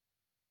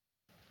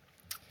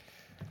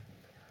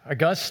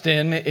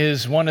Augustine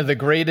is one of the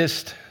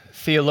greatest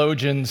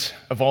theologians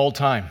of all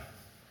time.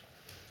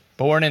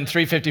 Born in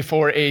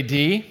 354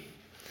 AD,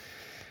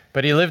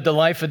 but he lived a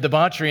life of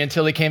debauchery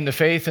until he came to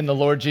faith in the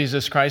Lord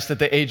Jesus Christ at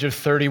the age of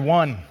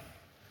 31,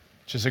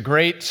 which is a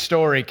great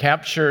story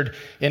captured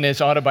in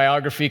his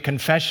autobiography,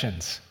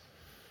 Confessions.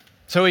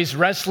 So he's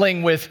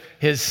wrestling with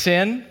his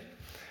sin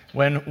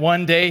when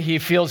one day he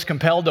feels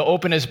compelled to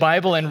open his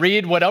Bible and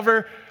read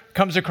whatever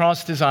comes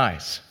across his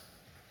eyes.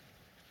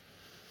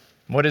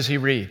 What does he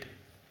read?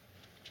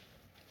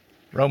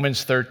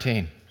 Romans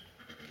 13.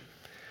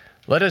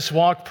 Let us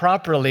walk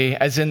properly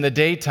as in the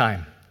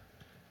daytime,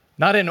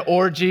 not in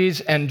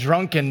orgies and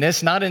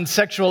drunkenness, not in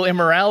sexual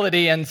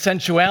immorality and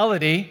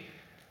sensuality,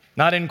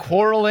 not in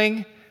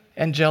quarreling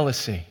and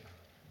jealousy,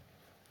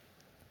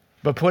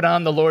 but put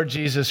on the Lord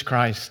Jesus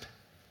Christ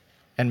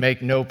and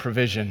make no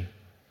provision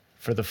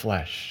for the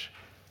flesh.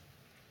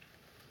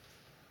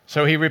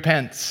 So he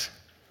repents,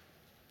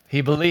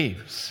 he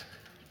believes,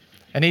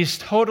 and he's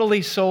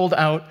totally sold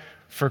out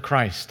for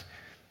Christ.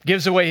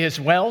 Gives away his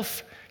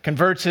wealth,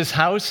 converts his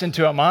house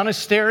into a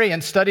monastery,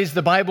 and studies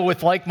the Bible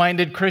with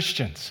like-minded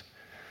Christians.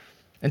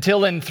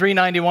 Until in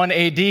 391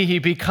 AD, he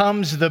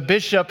becomes the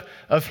bishop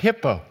of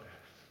Hippo,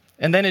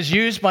 and then is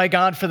used by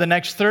God for the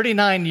next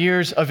 39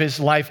 years of his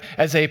life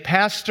as a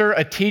pastor,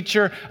 a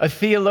teacher, a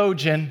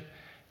theologian,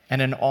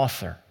 and an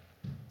author.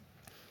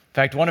 In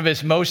fact, one of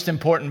his most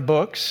important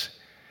books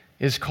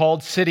is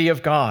called City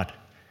of God,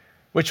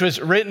 which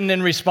was written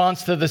in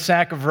response to the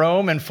sack of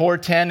Rome in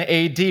 410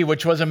 AD,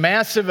 which was a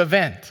massive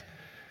event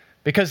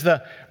because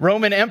the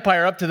Roman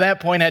Empire up to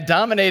that point had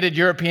dominated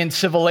European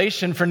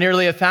civilization for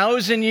nearly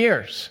 1,000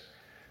 years.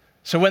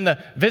 So when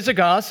the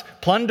Visigoths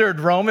plundered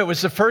Rome, it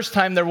was the first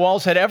time their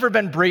walls had ever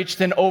been breached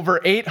in over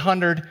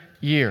 800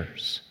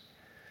 years.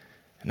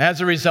 And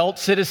as a result,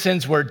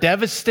 citizens were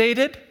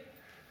devastated,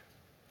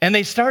 and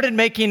they started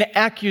making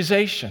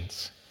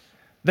accusations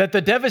that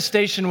the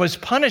devastation was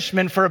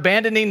punishment for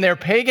abandoning their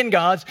pagan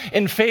gods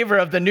in favor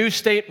of the new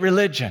state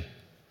religion,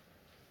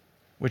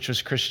 which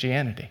was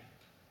Christianity.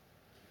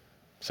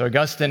 So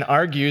Augustine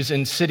argues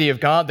in City of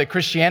God that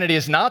Christianity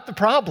is not the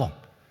problem,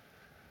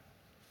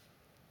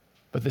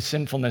 but the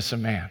sinfulness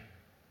of man.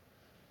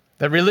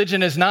 That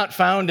religion is not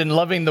found in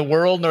loving the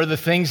world, nor the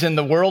things in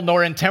the world,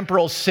 nor in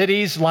temporal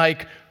cities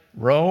like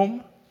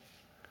Rome.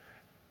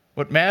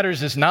 What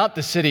matters is not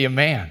the city of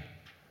man,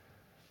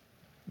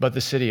 but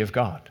the city of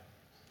God,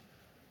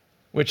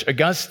 which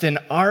Augustine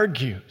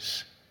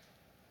argues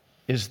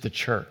is the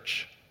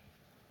church.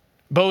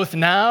 Both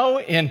now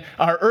in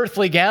our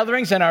earthly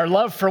gatherings and our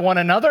love for one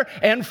another,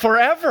 and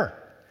forever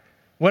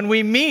when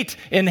we meet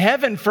in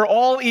heaven for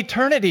all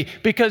eternity,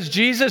 because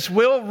Jesus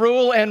will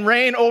rule and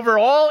reign over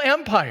all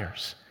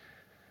empires,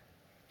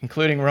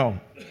 including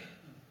Rome,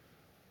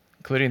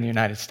 including the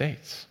United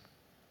States.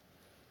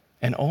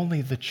 And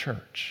only the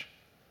church,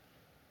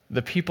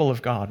 the people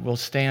of God, will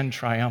stand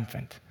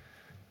triumphant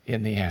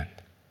in the end.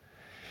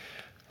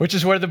 Which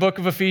is where the book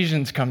of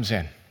Ephesians comes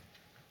in,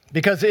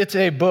 because it's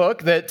a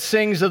book that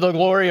sings of the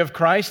glory of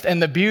Christ and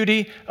the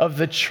beauty of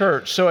the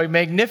church. So a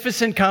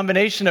magnificent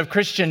combination of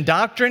Christian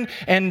doctrine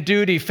and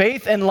duty,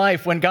 faith and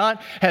life, when God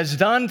has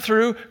done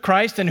through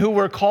Christ and who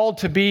we're called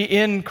to be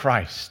in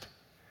Christ.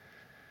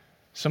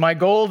 So my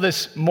goal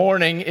this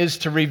morning is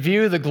to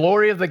review the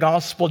glory of the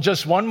gospel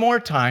just one more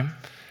time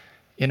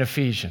in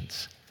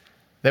Ephesians,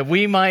 that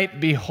we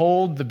might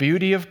behold the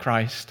beauty of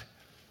Christ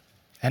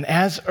and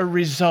as a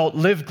result,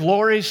 live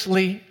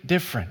gloriously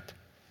different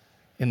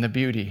in the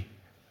beauty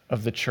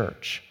of the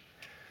church.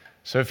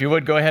 So if you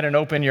would, go ahead and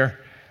open your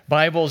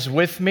Bibles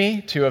with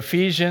me to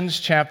Ephesians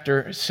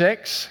chapter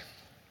 6.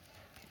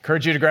 I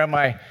encourage you to grab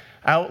my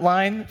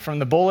outline from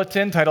the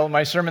bulletin. Title of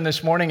my sermon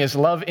this morning is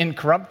Love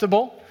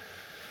Incorruptible.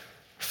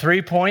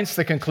 3 points,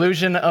 the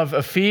conclusion of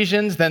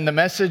Ephesians, then the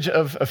message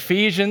of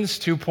Ephesians,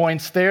 2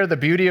 points there, the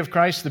beauty of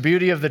Christ, the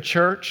beauty of the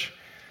church.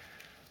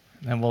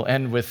 And then we'll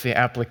end with the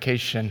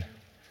application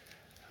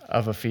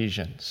of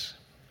Ephesians.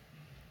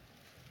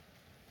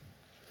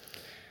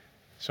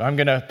 So I'm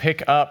going to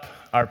pick up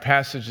our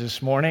passage this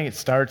morning. It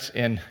starts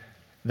in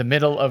the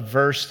middle of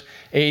verse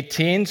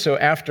 18. So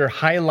after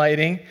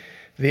highlighting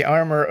the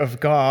armor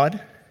of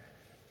God,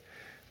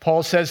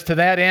 Paul says, "To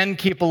that end,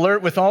 keep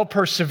alert with all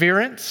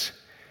perseverance,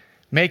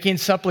 making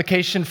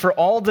supplication for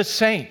all the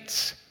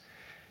saints,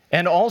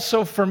 and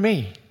also for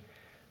me,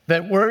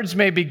 that words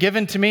may be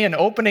given to me in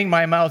opening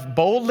my mouth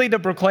boldly to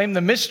proclaim the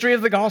mystery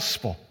of the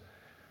gospel,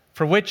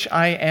 for which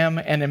I am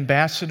an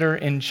ambassador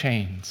in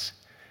chains,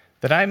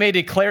 that I may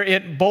declare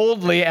it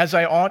boldly as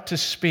I ought to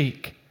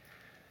speak,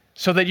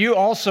 so that you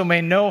also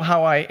may know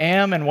how I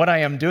am and what I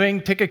am doing.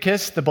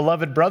 Tychicus, the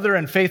beloved brother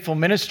and faithful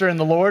minister in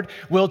the Lord,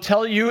 will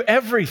tell you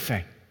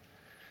everything.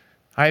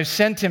 I have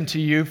sent him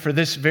to you for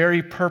this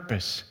very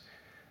purpose,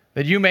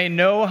 that you may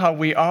know how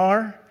we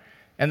are,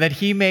 and that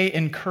he may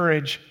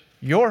encourage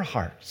your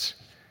hearts.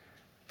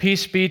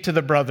 Peace be to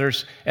the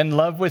brothers, and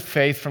love with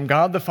faith from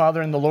God the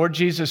Father and the Lord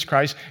Jesus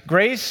Christ.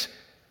 Grace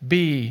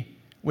be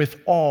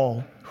with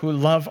all who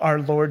love our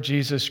Lord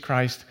Jesus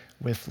Christ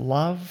with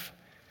love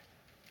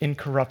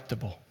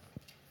incorruptible.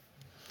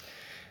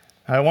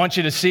 I want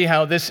you to see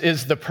how this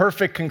is the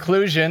perfect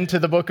conclusion to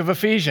the book of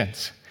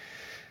Ephesians,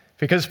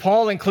 because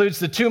Paul includes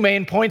the two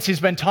main points he's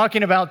been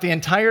talking about the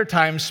entire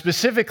time,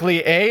 specifically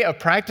A,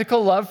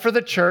 practical love for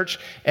the church,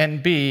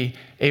 and B,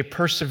 a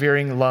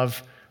persevering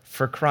love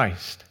for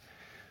Christ.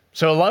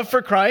 So a love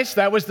for Christ,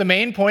 that was the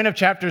main point of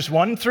chapters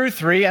 1 through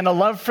 3, and a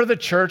love for the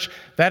church,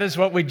 that is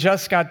what we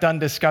just got done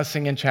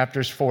discussing in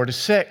chapters 4 to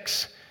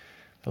 6.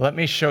 But let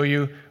me show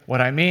you what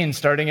I mean,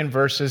 starting in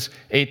verses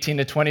 18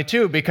 to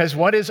 22, because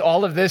what is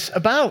all of this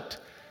about?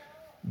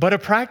 But a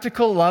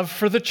practical love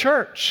for the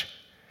church.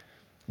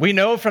 We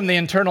know from the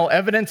internal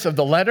evidence of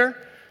the letter,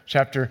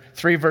 chapter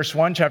 3, verse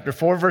 1, chapter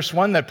 4, verse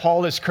 1, that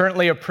Paul is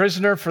currently a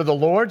prisoner for the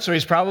Lord, so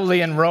he's probably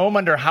in Rome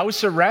under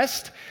house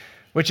arrest,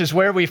 which is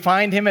where we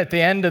find him at the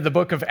end of the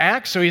book of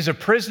Acts. So he's a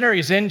prisoner,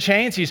 he's in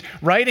chains, he's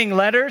writing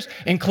letters,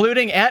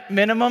 including at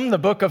minimum the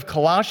book of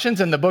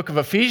Colossians and the book of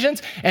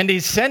Ephesians, and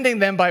he's sending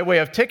them by way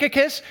of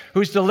Tychicus,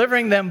 who's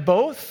delivering them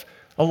both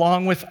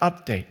along with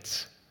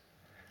updates.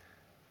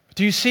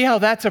 Do you see how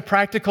that's a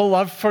practical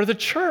love for the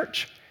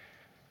church?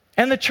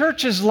 And the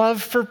church's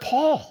love for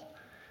Paul.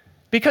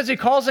 Because he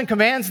calls and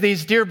commands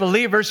these dear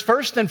believers,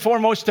 first and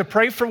foremost, to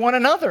pray for one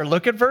another.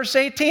 Look at verse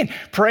 18.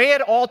 Pray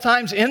at all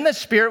times in the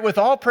Spirit with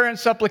all prayer and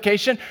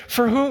supplication.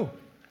 For who?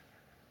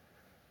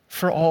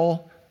 For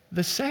all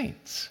the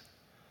saints.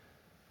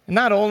 And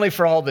not only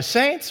for all the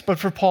saints, but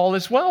for Paul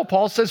as well.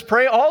 Paul says,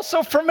 pray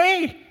also for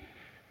me.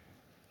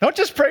 Don't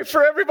just pray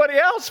for everybody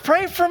else.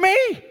 Pray for me.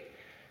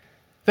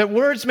 That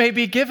words may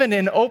be given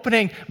in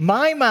opening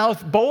my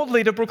mouth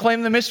boldly to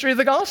proclaim the mystery of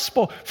the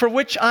gospel, for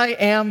which I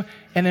am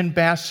an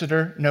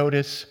ambassador,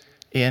 notice,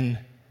 in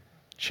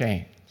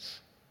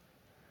chains.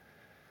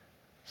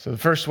 So the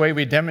first way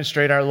we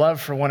demonstrate our love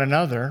for one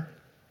another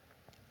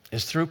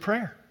is through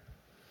prayer.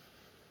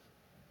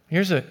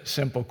 Here's a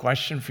simple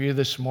question for you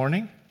this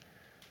morning.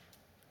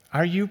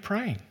 Are you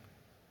praying?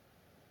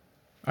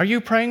 Are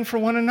you praying for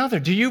one another?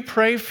 Do you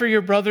pray for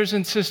your brothers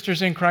and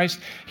sisters in Christ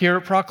here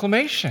at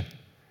Proclamation?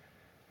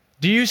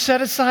 Do you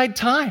set aside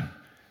time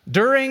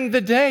during the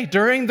day,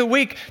 during the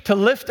week, to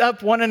lift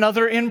up one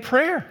another in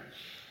prayer?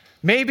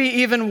 Maybe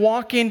even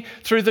walking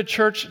through the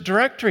church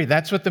directory.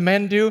 That's what the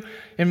men do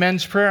in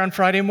men's prayer on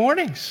Friday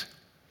mornings.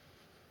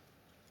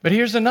 But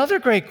here's another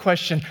great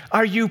question.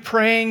 Are you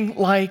praying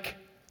like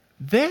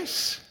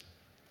this?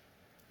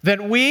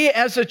 That we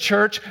as a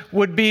church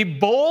would be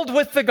bold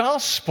with the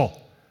gospel.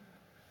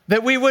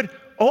 That we would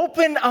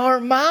open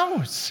our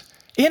mouths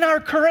in our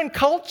current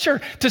culture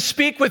to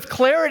speak with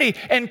clarity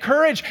and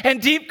courage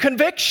and deep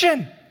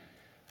conviction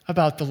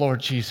about the Lord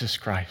Jesus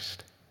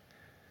Christ.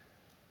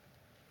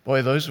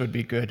 Boy, those would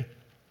be good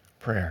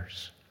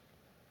prayers.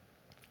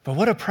 But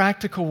what a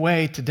practical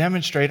way to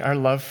demonstrate our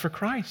love for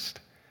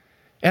Christ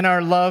and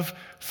our love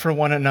for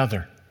one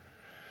another.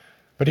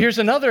 But here's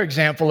another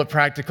example of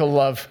practical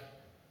love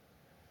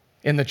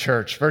in the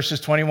church.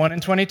 Verses 21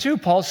 and 22,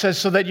 Paul says,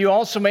 so that you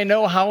also may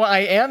know how I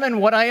am and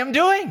what I am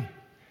doing.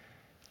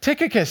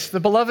 Tychicus, the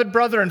beloved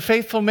brother and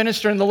faithful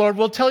minister in the Lord,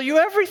 will tell you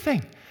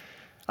everything.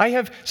 I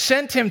have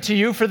sent him to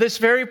you for this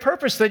very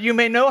purpose, that you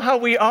may know how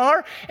we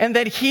are and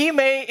that he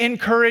may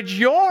encourage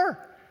your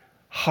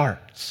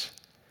hearts.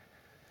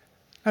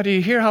 Now, do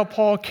you hear how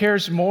Paul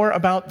cares more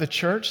about the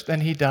church than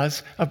he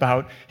does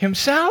about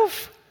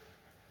himself?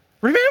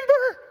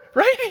 Remember,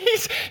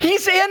 right?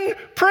 He's in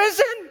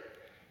prison,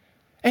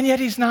 and yet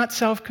he's not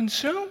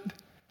self-consumed.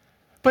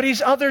 But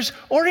he's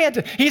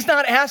others-oriented. He's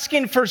not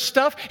asking for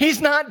stuff. He's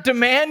not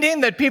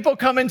demanding that people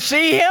come and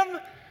see him.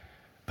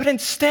 But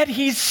instead,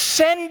 he's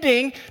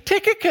sending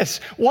Tychicus.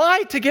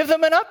 Why? To give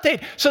them an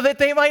update, so that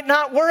they might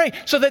not worry,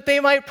 so that they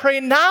might pray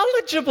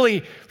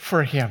knowledgeably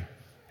for him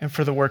and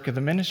for the work of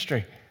the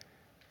ministry.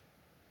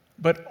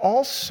 But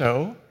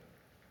also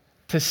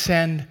to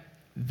send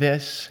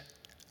this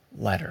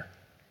letter,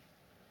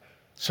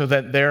 so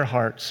that their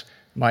hearts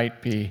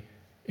might be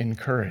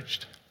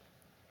encouraged.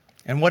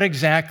 And what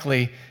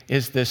exactly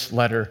is this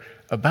letter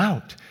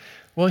about?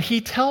 Well,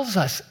 he tells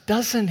us,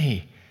 doesn't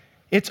he?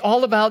 It's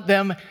all about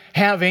them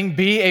having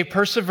a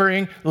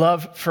persevering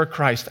love for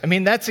Christ. I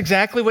mean, that's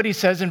exactly what he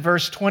says in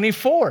verse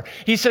 24.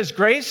 He says,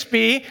 grace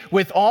be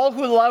with all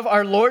who love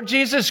our Lord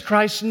Jesus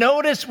Christ.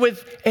 Notice,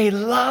 with a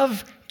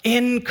love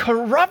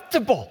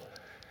incorruptible.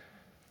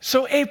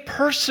 So a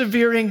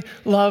persevering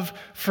love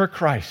for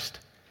Christ.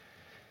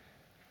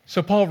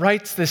 So Paul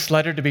writes this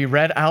letter to be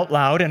read out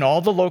loud in all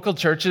the local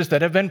churches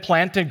that have been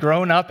planted,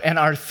 grown up, and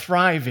are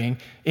thriving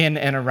in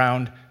and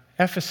around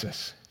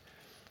Ephesus.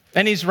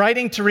 And he's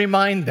writing to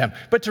remind them.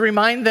 But to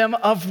remind them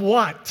of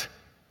what?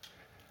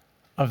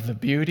 Of the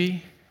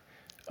beauty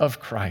of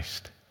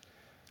Christ.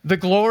 The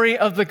glory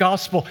of the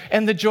gospel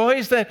and the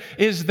joys that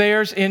is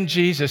theirs in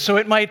Jesus. So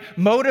it might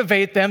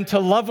motivate them to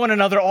love one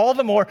another all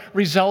the more,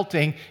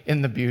 resulting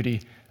in the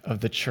beauty of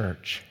the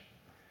church.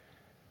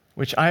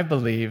 Which I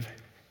believe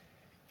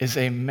is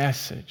a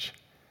message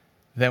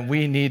that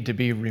we need to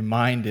be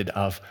reminded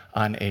of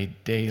on a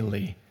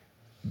daily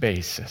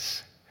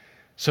basis,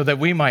 so that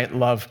we might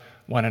love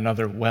one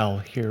another well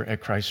here at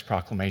Christ's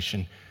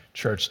Proclamation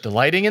church,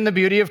 delighting in the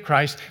beauty of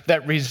Christ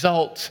that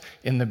results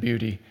in the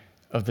beauty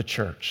of the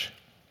church.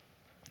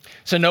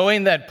 So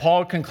knowing that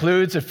Paul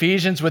concludes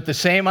Ephesians with the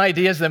same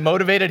ideas that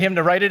motivated him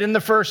to write it in the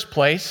first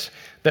place,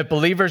 that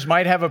believers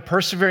might have a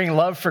persevering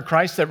love for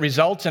Christ that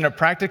results in a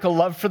practical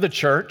love for the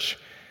church,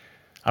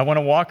 I want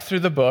to walk through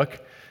the book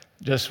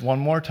just one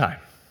more time,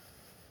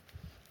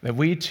 that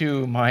we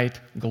too might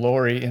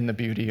glory in the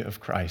beauty of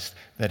Christ,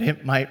 that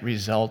it might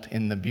result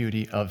in the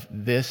beauty of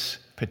this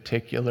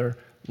particular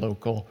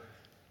local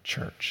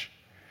church.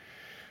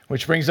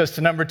 Which brings us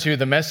to number 2,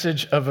 the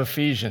message of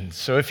Ephesians.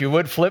 So if you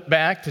would flip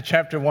back to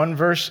chapter 1,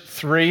 verse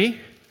 3,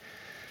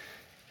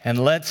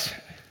 and let's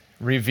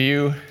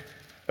review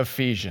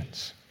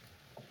Ephesians.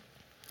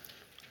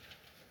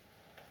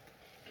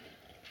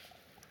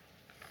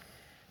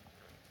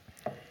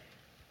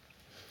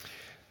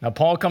 Now,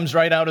 Paul comes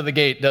right out of the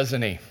gate,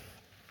 doesn't he?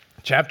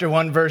 Chapter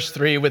 1, verse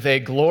 3, with a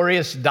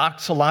glorious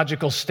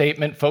doxological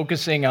statement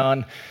focusing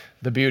on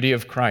the beauty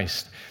of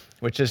Christ,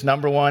 which is,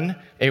 number 1,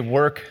 a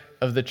work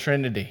of the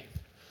Trinity.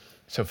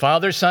 So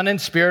Father, Son, and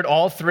Spirit,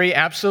 all three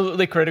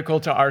absolutely critical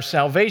to our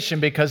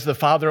salvation because the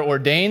Father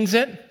ordains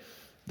it,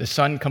 the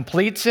Son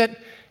completes it,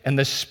 and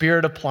the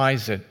Spirit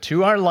applies it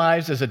to our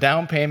lives as a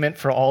down payment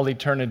for all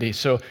eternity.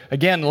 So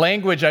again,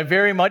 language I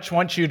very much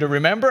want you to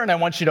remember, and I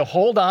want you to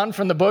hold on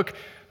from the book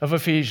of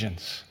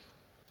Ephesians.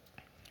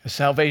 A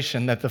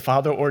salvation that the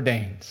Father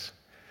ordains,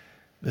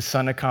 the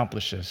Son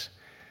accomplishes,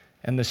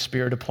 and the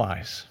Spirit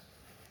applies.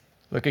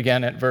 Look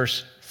again at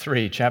verse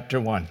 3, chapter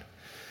 1.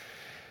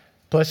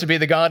 Blessed be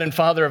the God and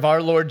Father of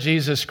our Lord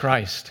Jesus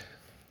Christ,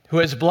 who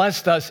has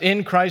blessed us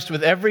in Christ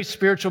with every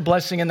spiritual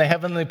blessing in the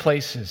heavenly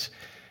places,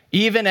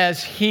 even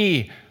as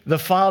He, the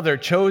Father,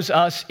 chose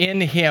us in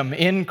Him,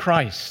 in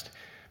Christ,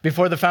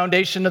 before the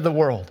foundation of the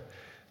world,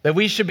 that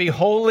we should be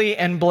holy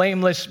and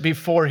blameless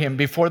before Him,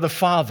 before the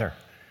Father.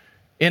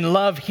 In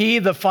love, He,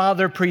 the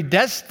Father,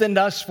 predestined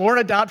us for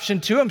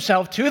adoption to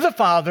Himself, to the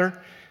Father,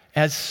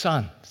 as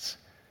sons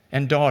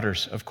and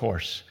daughters, of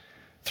course,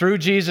 through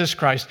Jesus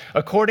Christ,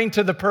 according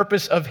to the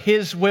purpose of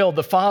His will,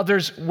 the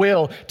Father's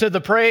will, to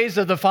the praise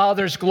of the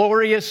Father's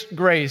glorious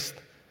grace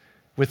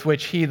with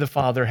which He, the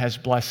Father, has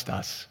blessed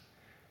us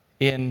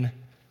in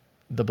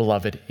the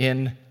Beloved,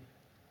 in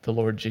the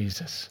Lord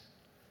Jesus.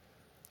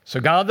 So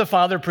God the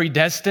Father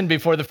predestined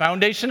before the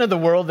foundation of the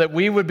world that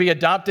we would be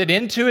adopted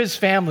into His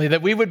family,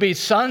 that we would be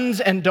sons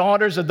and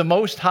daughters of the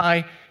Most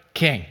High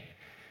King.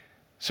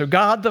 So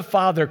God the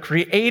Father,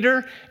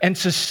 creator and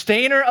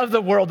sustainer of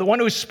the world, the one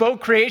who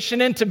spoke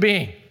creation into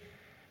being,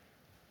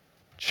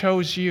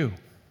 chose you,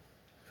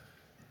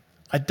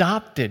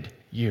 adopted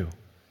you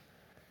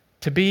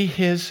to be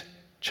His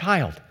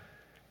child,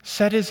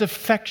 set His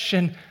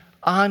affection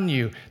on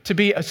you, to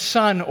be a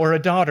son or a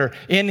daughter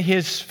in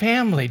His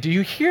family. Do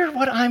you hear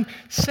what I'm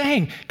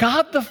saying?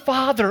 God the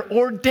Father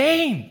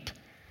ordained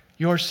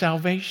your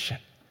salvation.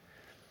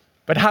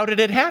 But how did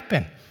it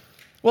happen?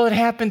 Well, it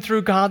happened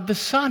through God the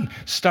Son,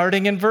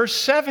 starting in verse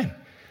 7.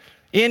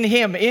 In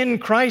Him, in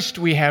Christ,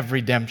 we have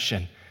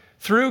redemption.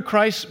 Through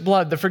Christ's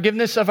blood, the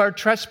forgiveness of our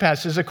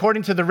trespasses,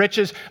 according to the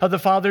riches of the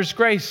Father's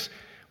grace,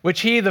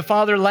 which He, the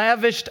Father,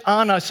 lavished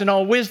on us in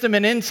all wisdom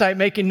and insight,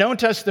 making known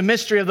to us the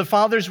mystery of the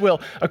Father's will,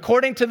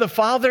 according to the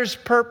Father's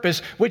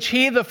purpose, which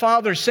He, the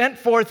Father, sent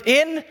forth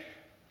in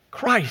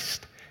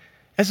Christ,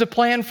 as a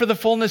plan for the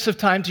fullness of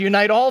time to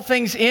unite all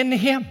things in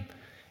Him,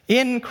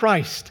 in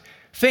Christ,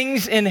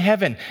 things in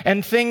heaven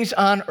and things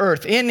on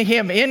earth. In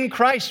Him, in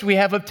Christ, we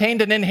have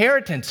obtained an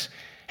inheritance,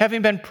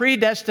 having been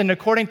predestined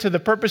according to the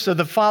purpose of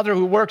the Father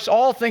who works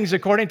all things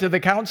according to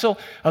the counsel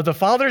of the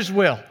Father's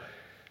will,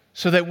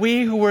 so that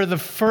we who were the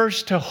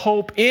first to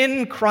hope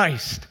in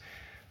Christ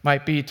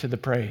might be to the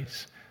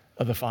praise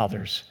of the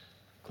Father's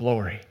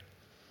glory.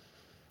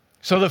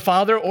 So the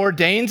Father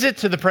ordains it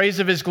to the praise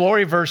of His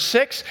glory, verse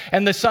 6,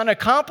 and the Son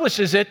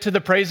accomplishes it to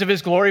the praise of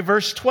His glory,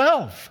 verse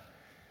 12.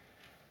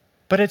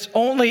 But it's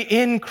only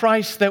in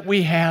Christ that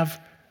we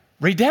have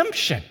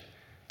redemption.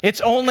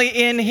 It's only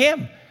in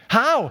Him.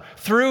 How?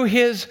 Through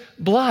His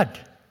blood.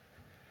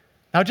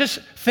 Now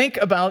just think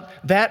about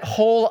that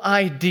whole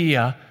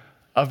idea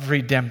of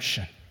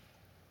redemption.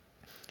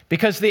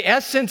 Because the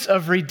essence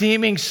of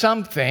redeeming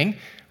something,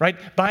 right,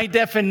 by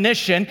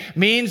definition,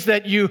 means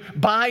that you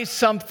buy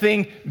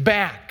something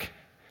back.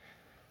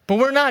 But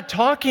we're not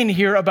talking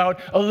here about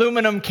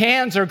aluminum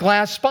cans or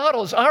glass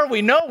bottles, are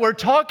we? No, we're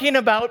talking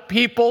about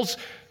people's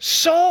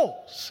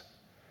souls.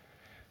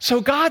 So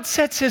God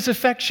sets His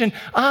affection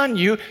on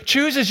you,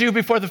 chooses you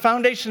before the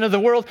foundation of the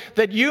world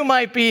that you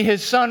might be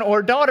His son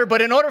or daughter.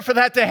 But in order for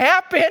that to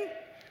happen,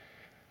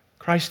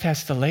 Christ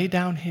has to lay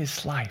down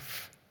His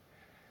life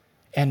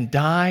and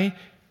die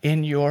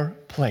in your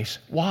place.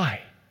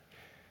 Why?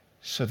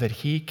 So that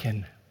He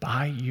can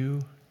buy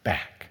you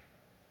back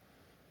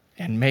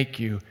and make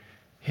you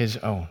His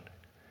own.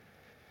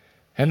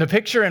 And the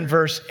picture in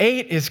verse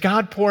 8 is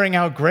God pouring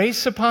out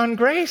grace upon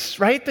grace,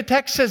 right? The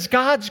text says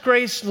God's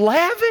grace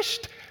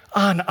lavished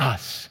on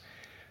us.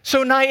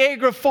 So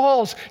Niagara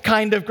Falls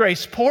kind of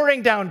grace,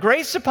 pouring down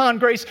grace upon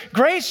grace,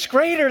 grace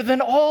greater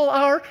than all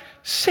our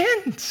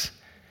sins.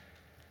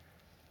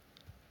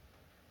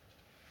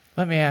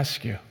 let me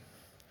ask you,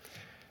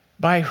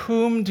 by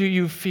whom do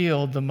you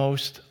feel the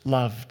most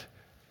loved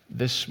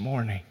this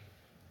morning?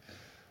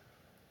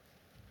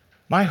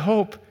 My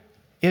hope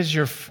is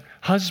your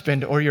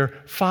husband or your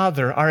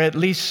father are at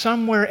least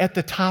somewhere at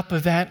the top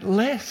of that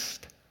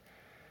list.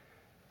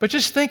 But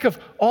just think of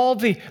all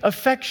the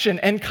affection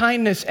and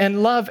kindness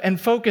and love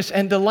and focus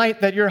and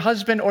delight that your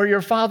husband or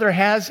your father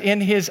has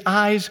in his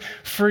eyes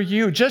for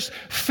you. Just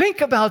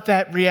think about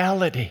that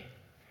reality.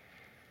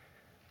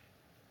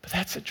 But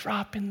that's a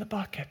drop in the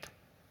bucket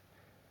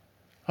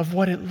of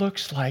what it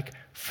looks like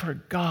for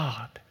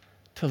God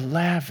to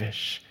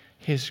lavish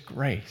His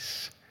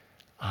grace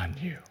on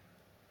you.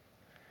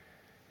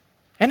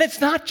 And it's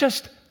not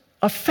just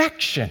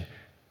affection,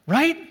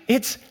 right?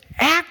 It's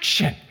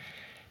action.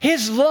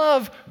 His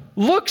love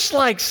looks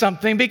like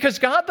something because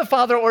God the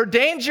Father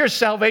ordains your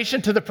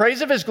salvation to the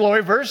praise of His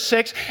glory, verse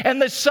 6,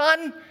 and the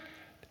Son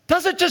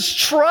doesn't just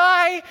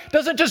try,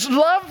 doesn't just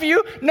love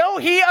you. No,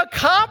 He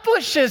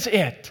accomplishes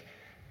it.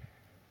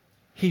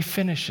 He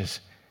finishes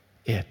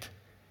it.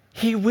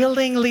 He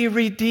willingly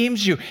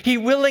redeems you. He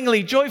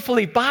willingly,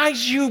 joyfully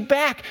buys you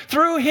back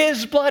through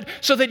His blood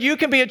so that you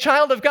can be a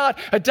child of God,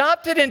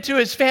 adopted into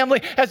His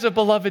family as a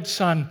beloved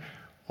son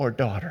or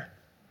daughter,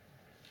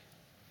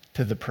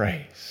 to the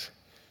praise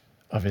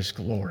of His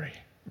glory.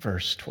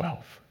 Verse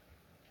 12.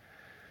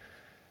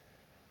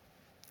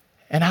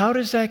 And how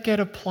does that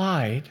get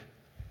applied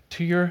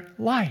to your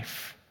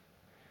life?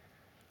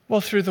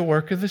 Well, through the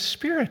work of the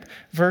Spirit.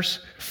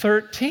 Verse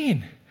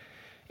 13.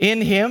 In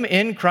Him,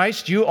 in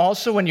Christ, you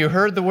also, when you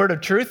heard the word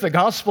of truth, the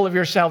gospel of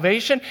your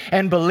salvation,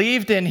 and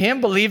believed in Him,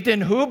 believed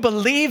in who?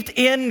 Believed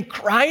in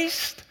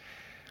Christ,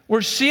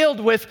 were sealed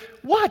with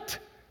what?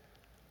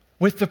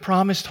 With the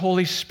promised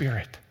Holy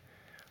Spirit,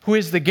 who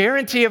is the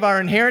guarantee of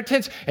our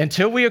inheritance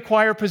until we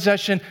acquire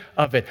possession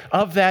of it,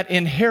 of that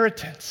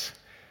inheritance,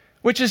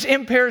 which is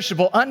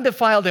imperishable,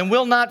 undefiled, and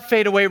will not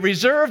fade away,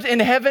 reserved in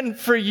heaven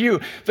for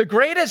you. The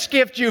greatest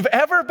gift you've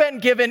ever been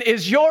given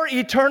is your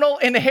eternal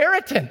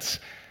inheritance.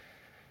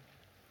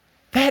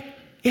 That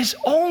is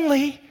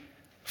only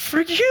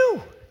for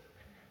you.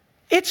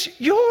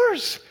 It's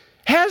yours.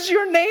 Has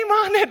your name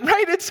on it,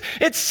 right?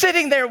 It's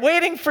sitting there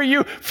waiting for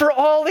you for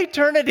all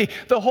eternity.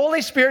 The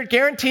Holy Spirit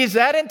guarantees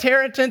that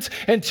inheritance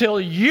until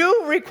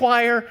you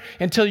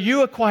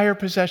acquire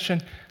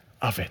possession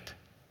of it,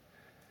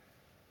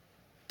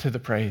 to the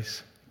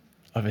praise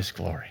of His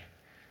glory.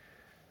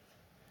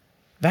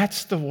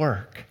 That's the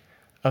work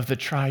of the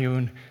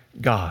triune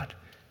God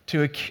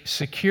to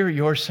secure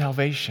your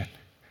salvation.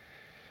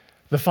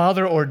 The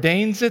Father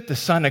ordains it, the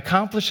Son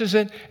accomplishes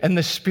it, and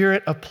the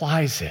Spirit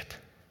applies it,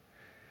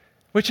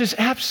 which is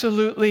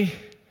absolutely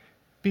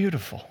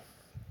beautiful.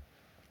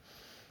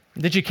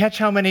 Did you catch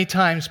how many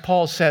times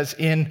Paul says,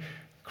 in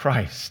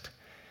Christ?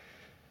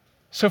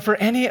 So for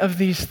any of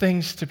these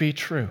things to be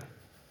true,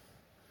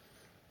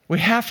 we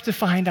have to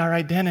find our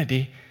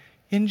identity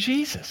in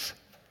Jesus.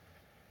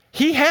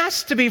 He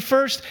has to be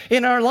first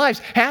in our lives,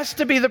 has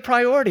to be the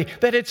priority,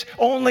 that it's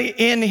only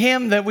in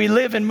Him that we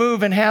live and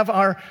move and have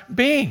our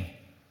being.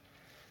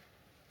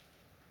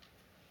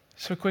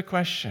 So, quick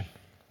question.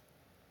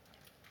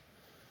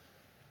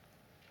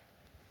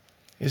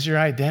 Is your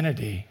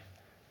identity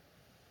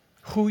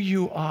who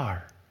you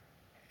are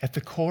at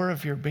the core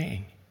of your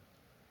being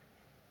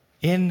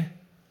in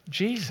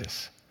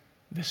Jesus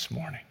this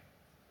morning?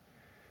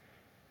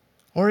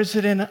 Or is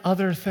it in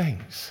other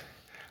things,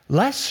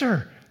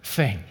 lesser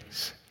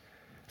things,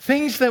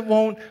 things that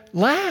won't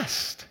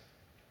last,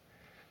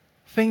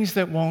 things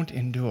that won't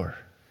endure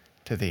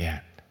to the end?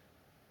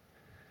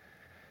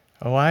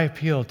 Oh, I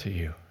appeal to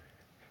you.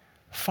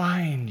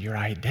 Find your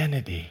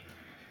identity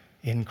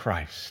in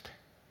Christ.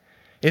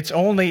 It's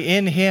only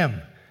in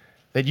Him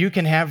that you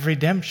can have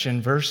redemption,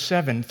 verse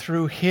 7,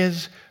 through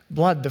His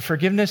blood, the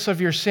forgiveness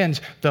of your sins,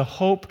 the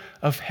hope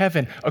of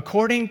heaven,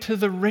 according to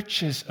the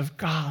riches of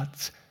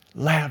God's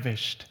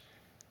lavished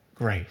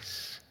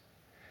grace.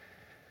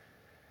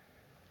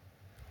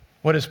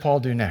 What does Paul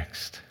do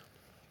next?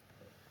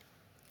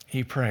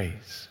 He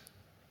prays.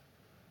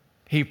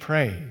 He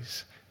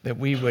prays that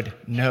we would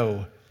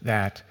know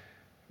that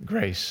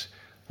grace.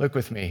 Look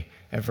with me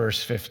at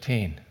verse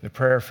 15, the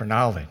prayer for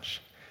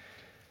knowledge.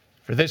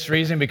 For this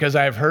reason, because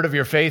I have heard of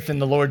your faith in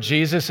the Lord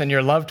Jesus and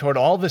your love toward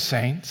all the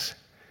saints,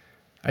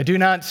 I do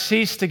not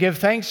cease to give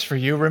thanks for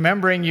you,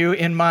 remembering you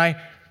in my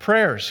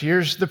prayers.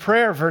 Here's the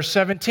prayer, verse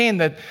 17,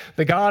 that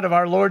the God of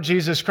our Lord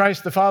Jesus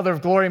Christ, the Father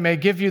of glory, may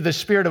give you the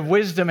spirit of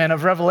wisdom and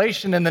of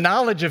revelation in the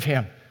knowledge of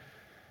Him,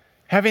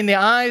 having the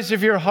eyes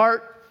of your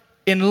heart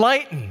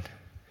enlightened.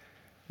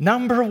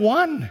 Number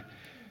one,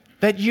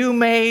 that you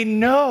may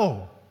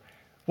know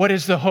what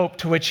is the hope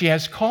to which He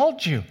has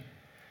called you.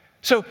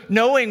 So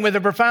knowing with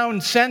a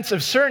profound sense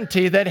of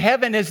certainty that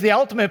heaven is the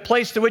ultimate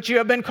place to which you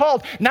have been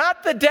called,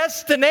 not the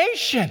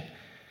destination,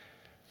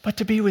 but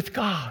to be with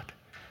God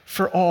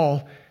for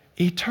all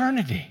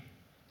eternity.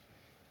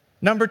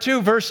 Number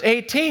two, verse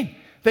 18,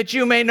 that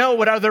you may know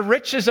what are the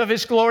riches of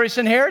His glorious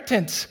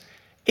inheritance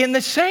in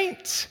the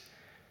saints.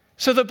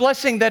 So the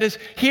blessing that is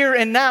here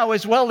and now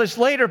as well as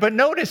later, but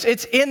notice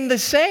it's in the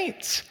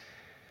saints.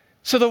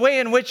 So the way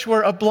in which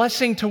we're a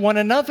blessing to one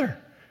another,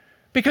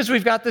 because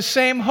we've got the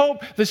same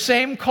hope, the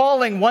same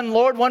calling, one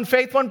Lord, one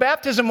faith, one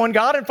baptism, one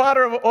God and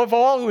Father of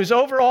all, who is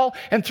over all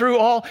and through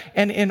all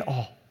and in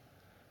all.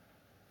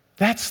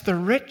 That's the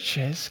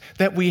riches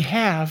that we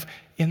have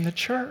in the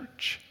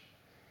church.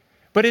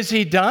 But is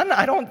he done?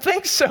 I don't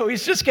think so.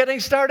 He's just getting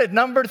started.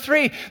 Number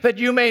 3, that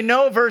you may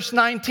know, verse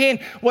 19,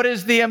 what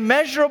is the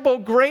immeasurable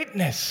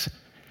greatness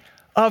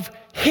of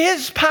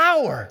his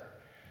power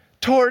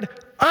toward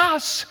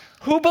us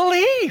who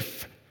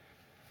believe.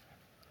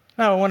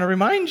 Now, I want to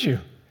remind you,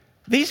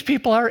 these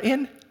people are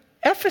in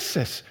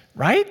Ephesus,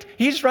 right?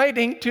 He's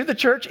writing to the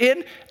church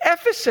in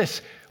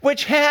Ephesus,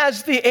 which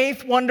has the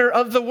 8th wonder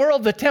of the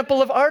world, the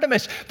temple of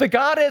Artemis, the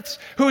goddess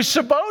who's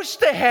supposed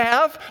to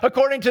have,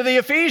 according to the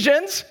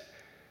Ephesians,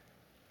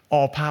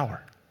 all power.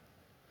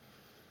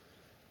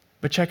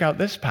 But check out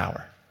this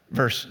power,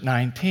 verse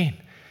 19.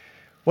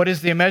 What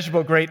is the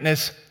immeasurable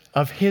greatness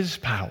of his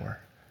power?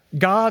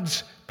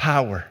 God's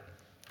power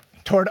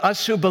toward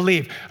us who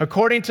believe,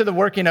 according to the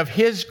working of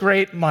his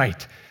great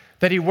might,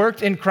 that he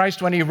worked in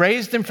Christ when he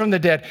raised him from the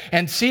dead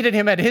and seated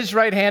him at his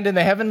right hand in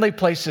the heavenly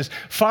places,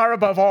 far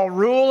above all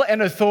rule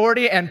and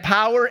authority and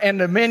power and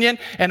dominion,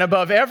 and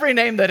above every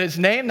name that is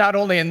named, not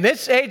only in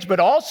this age, but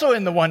also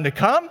in the one to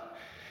come.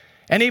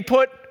 And he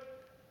put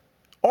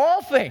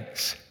all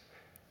things,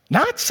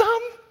 not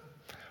some,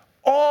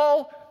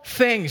 all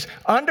things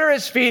under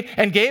his feet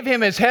and gave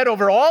him his head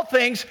over all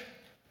things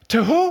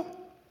to who?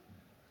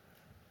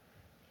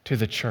 To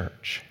the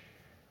church,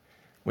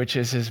 which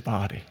is his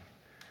body,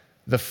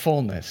 the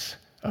fullness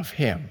of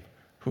him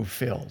who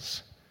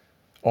fills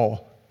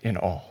all in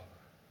all.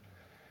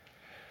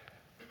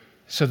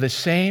 So the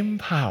same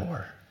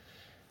power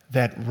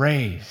that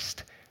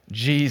raised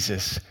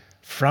Jesus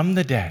from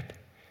the dead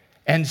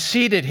and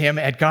seated him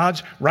at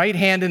God's right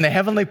hand in the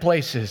heavenly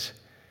places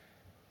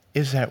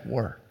is at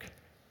work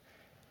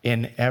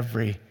in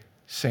every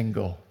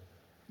single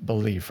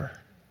believer.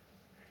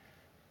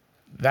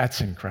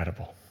 That's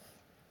incredible.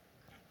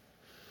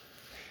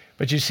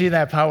 But you see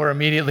that power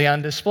immediately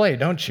on display,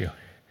 don't you?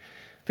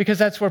 Because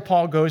that's where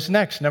Paul goes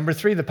next. Number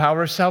 3, the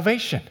power of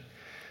salvation.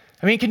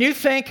 I mean, can you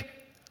think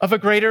of a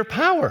greater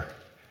power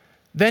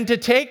than to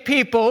take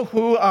people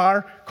who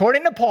are,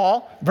 according to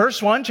Paul,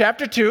 verse 1,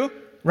 chapter 2,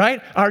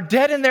 right, are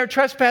dead in their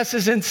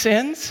trespasses and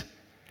sins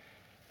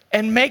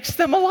and makes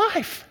them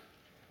alive?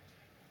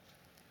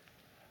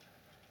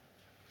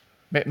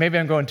 Maybe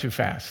I'm going too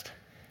fast.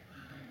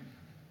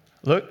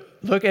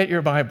 Look at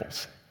your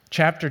Bibles.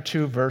 Chapter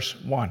 2, verse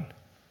 1.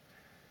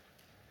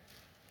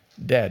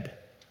 Dead.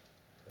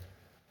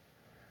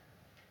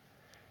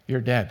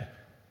 You're dead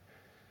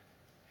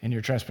in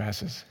your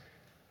trespasses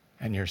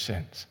and your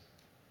sins.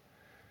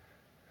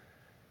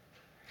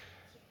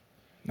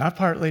 Not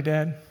partly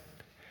dead,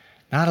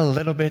 not a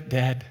little bit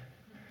dead,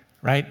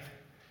 right?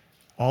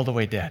 All the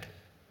way dead.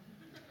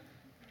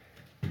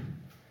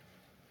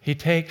 He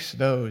takes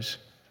those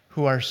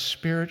who are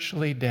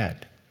spiritually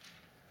dead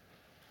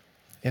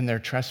in their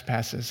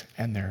trespasses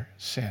and their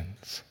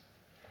sins,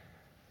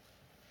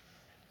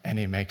 and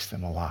he makes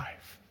them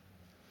alive.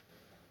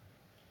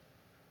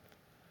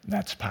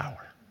 That's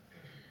power.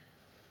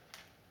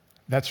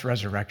 That's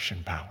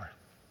resurrection power.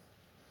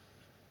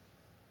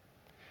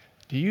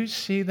 Do you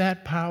see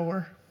that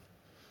power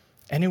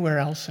anywhere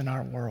else in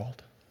our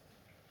world?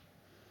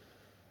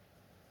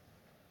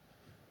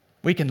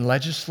 We can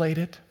legislate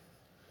it.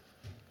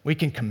 We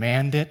can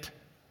command it.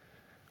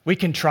 We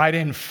can try to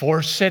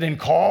enforce it and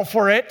call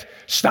for it.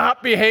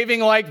 Stop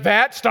behaving like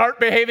that. Start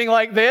behaving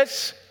like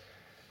this.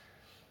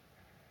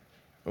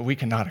 But we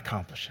cannot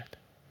accomplish it.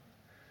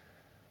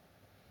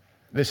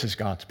 This is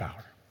God's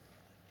power.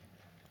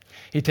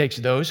 He takes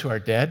those who are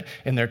dead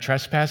in their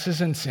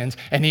trespasses and sins,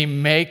 and he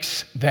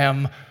makes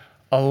them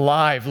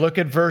alive. Look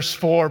at verse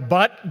 4.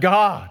 But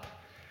God,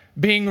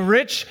 being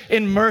rich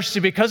in mercy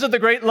because of the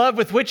great love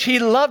with which he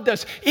loved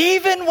us,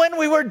 even when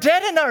we were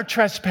dead in our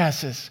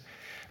trespasses,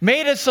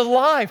 made us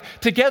alive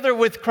together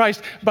with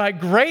Christ. By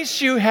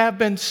grace you have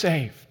been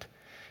saved.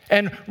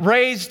 And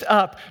raised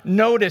up,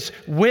 notice,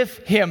 with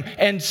him,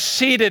 and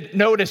seated,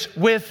 notice,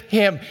 with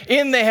him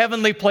in the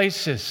heavenly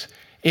places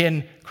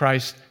in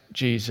Christ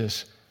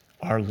Jesus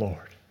our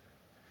Lord.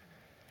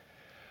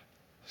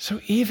 So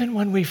even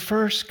when we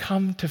first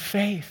come to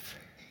faith,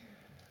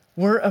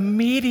 we're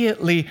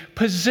immediately,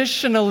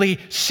 positionally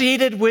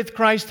seated with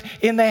Christ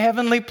in the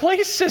heavenly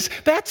places.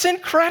 That's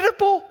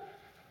incredible.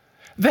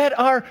 That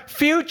our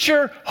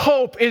future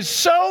hope is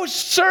so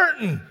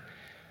certain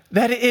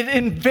that it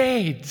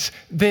invades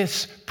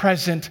this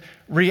present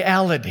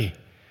reality.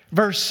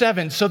 Verse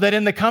 7, so that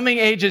in the coming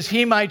ages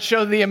he might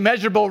show the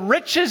immeasurable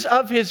riches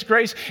of his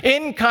grace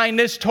in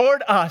kindness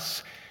toward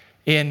us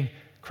in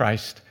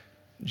Christ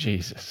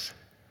Jesus.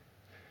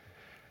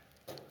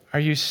 Are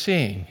you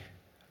seeing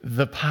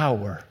the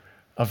power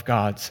of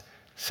God's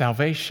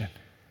salvation?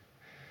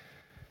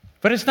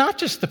 But it's not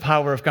just the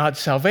power of God's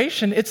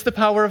salvation, it's the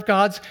power of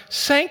God's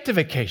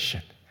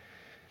sanctification.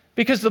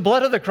 Because the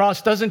blood of the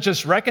cross doesn't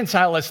just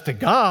reconcile us to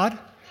God.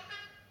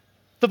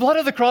 The blood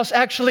of the cross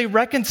actually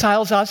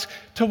reconciles us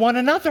to one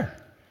another.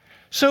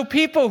 So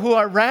people who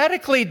are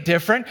radically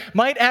different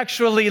might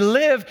actually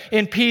live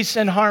in peace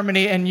and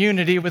harmony and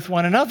unity with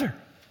one another.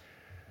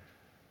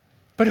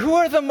 But who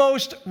are the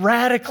most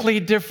radically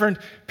different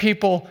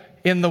people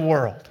in the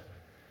world?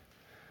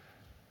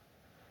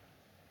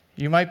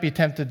 You might be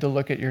tempted to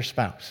look at your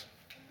spouse.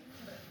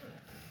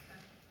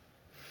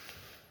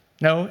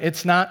 No,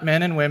 it's not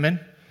men and women,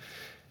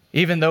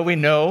 even though we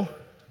know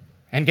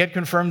and get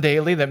confirmed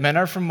daily that men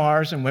are from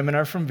Mars and women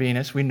are from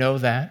Venus. We know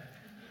that.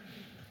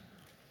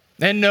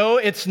 And no,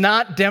 it's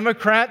not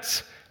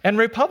Democrats and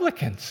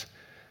Republicans,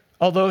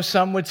 although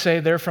some would say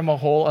they're from a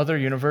whole other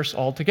universe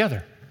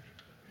altogether.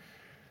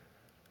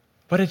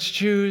 But it's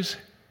Jews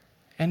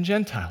and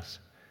Gentiles,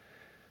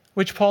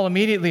 which Paul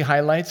immediately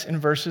highlights in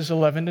verses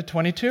 11 to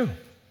 22.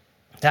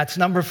 That's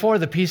number 4,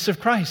 the peace of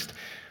Christ.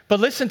 But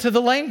listen to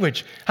the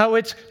language, how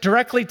it's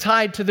directly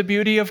tied to the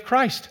beauty of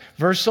Christ.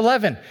 Verse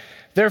 11,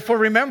 therefore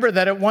remember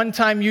that at one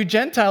time you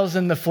Gentiles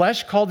in the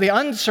flesh, called the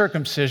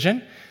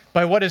uncircumcision,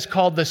 by what is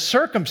called the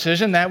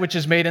circumcision, that which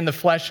is made in the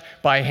flesh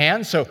by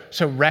hand. So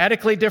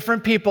radically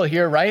different people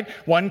here, right?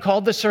 One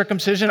called the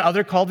circumcision,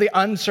 other called the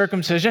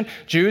uncircumcision.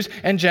 Jews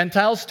and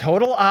Gentiles,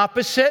 total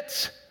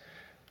opposites.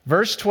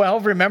 Verse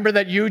 12, remember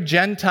that you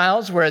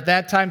Gentiles were at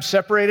that time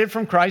separated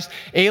from Christ,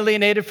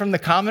 alienated from the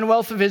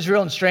commonwealth of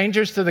Israel, and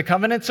strangers to the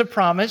covenants of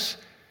promise.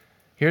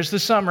 Here's the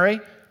summary,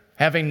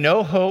 having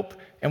no hope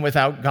and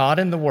without God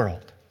in the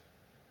world.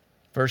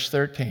 Verse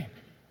 13,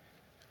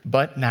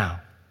 but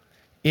now,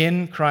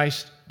 in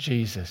Christ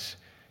Jesus,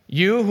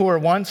 you who were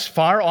once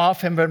far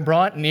off have been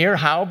brought near.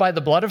 How? By the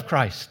blood of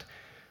Christ.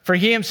 For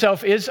he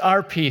himself is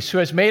our peace, who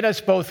has made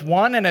us both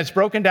one and has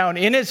broken down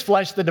in his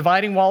flesh the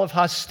dividing wall of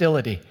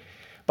hostility,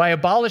 by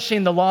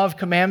abolishing the law of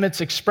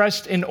commandments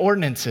expressed in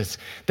ordinances,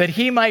 that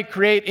he might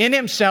create in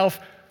himself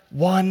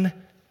one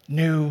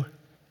new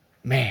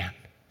man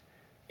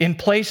in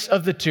place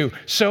of the two,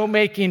 so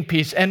making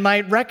peace, and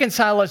might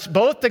reconcile us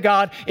both to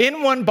God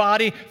in one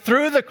body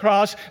through the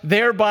cross,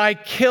 thereby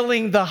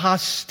killing the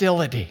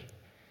hostility.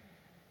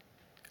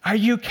 Are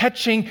you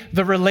catching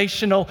the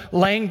relational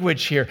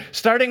language here?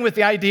 Starting with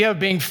the idea of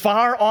being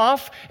far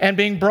off and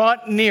being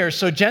brought near.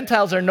 So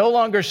Gentiles are no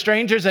longer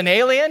strangers and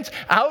aliens,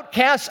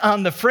 outcasts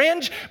on the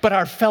fringe, but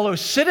are fellow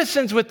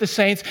citizens with the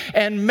saints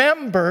and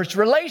members,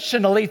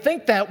 relationally,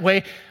 think that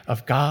way,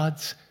 of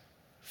God's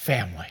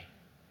family.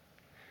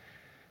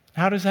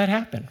 How does that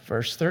happen?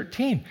 Verse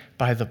 13,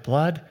 by the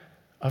blood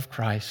of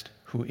Christ,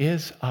 who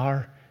is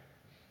our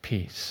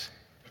peace.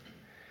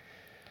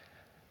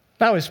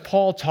 Now, is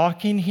Paul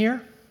talking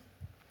here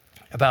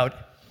about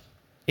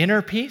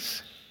inner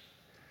peace?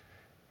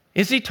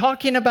 Is he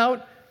talking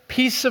about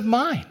peace of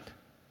mind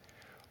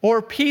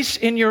or peace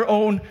in your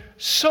own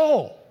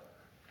soul?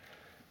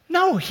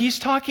 No, he's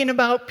talking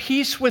about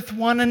peace with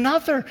one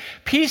another,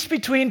 peace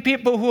between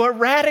people who are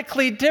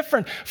radically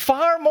different,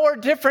 far more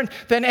different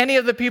than any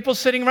of the people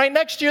sitting right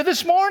next to you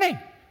this morning.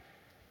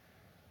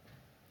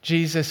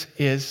 Jesus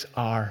is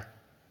our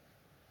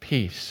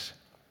peace,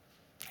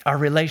 our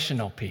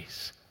relational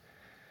peace.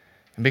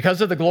 And because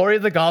of the glory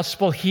of the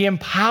gospel, he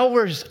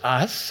empowers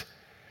us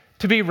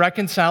to be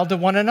reconciled to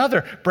one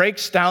another,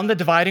 breaks down the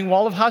dividing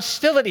wall of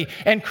hostility,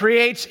 and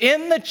creates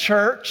in the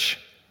church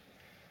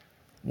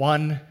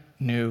one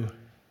new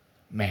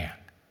man.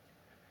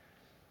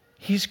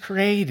 He's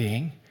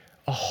creating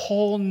a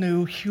whole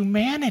new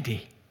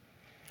humanity.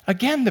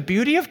 Again, the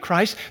beauty of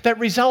Christ that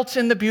results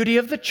in the beauty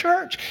of the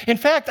church. In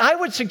fact, I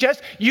would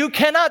suggest you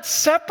cannot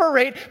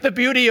separate the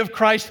beauty of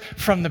Christ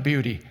from the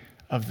beauty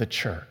of the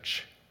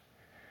church.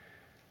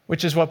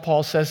 Which is what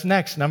Paul says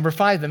next. Number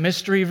 5, the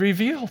mystery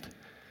revealed.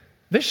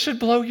 This should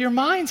blow your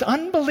minds.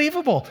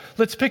 Unbelievable.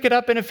 Let's pick it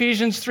up in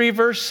Ephesians 3,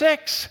 verse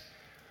 6.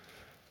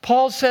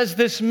 Paul says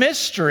this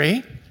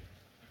mystery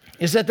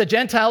is that the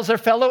Gentiles are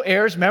fellow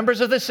heirs,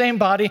 members of the same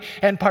body,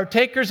 and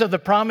partakers of the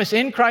promise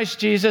in Christ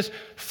Jesus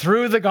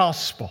through the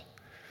gospel.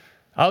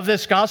 Of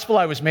this gospel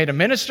I was made a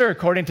minister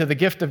according to the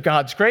gift of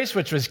God's grace,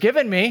 which was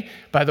given me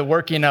by the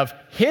working of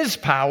his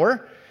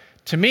power.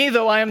 To me,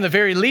 though I am the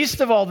very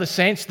least of all the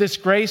saints, this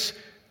grace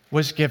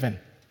was given.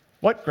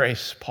 What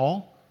grace,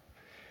 Paul?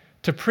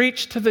 To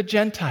preach to the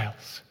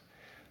Gentiles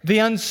the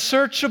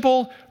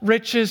unsearchable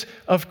riches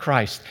of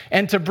Christ,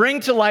 and to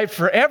bring to light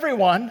for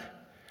everyone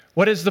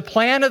what is the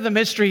plan of the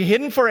mystery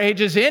hidden for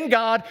ages in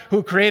God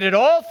who created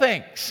all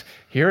things.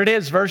 Here it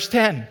is, verse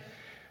 10.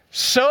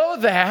 So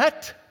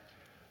that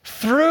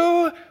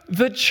through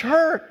the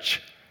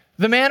church,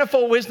 the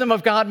manifold wisdom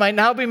of God might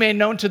now be made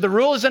known to the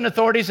rulers and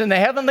authorities in the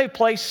heavenly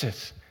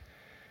places.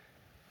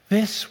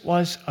 This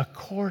was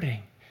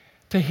according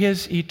to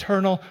his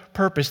eternal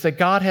purpose that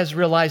God has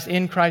realized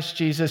in Christ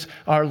Jesus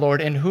our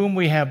Lord, in whom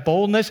we have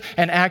boldness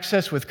and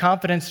access with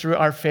confidence through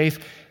our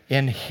faith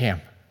in him.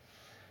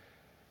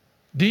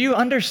 Do you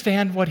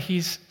understand what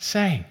he's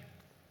saying?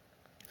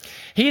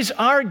 He's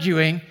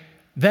arguing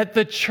that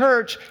the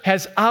church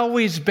has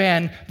always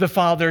been the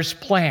Father's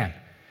plan.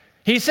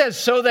 He says,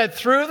 so that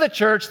through the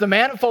church, the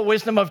manifold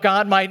wisdom of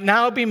God might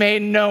now be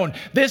made known.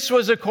 This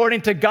was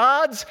according to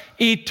God's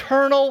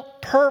eternal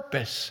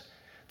purpose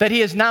that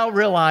he has now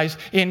realized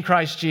in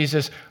Christ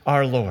Jesus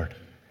our Lord.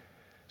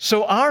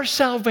 So our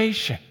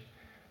salvation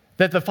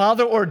that the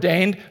Father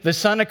ordained, the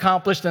Son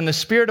accomplished, and the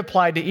Spirit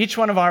applied to each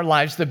one of our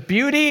lives, the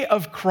beauty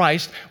of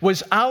Christ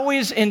was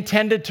always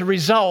intended to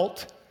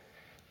result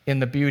in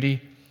the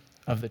beauty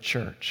of the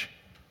church.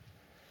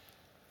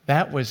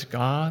 That was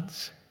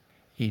God's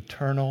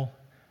eternal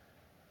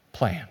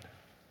plan.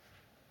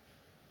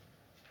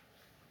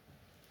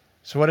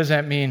 So what does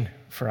that mean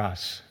for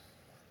us?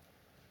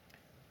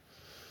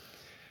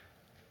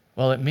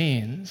 Well, it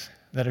means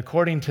that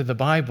according to the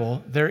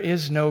Bible, there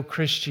is no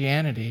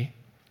Christianity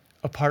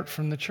apart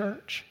from the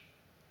church.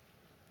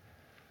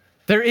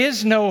 There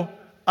is no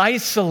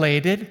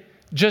isolated,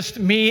 just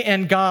me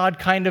and God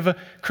kind of a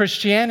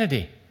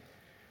Christianity.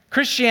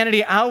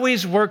 Christianity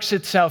always works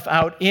itself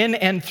out in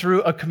and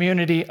through a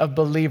community of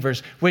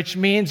believers, which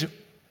means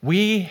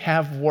we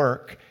have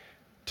work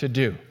to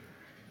do.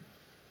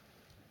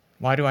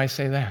 Why do I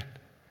say that?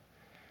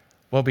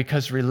 Well,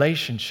 because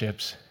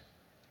relationships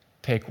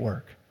take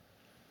work.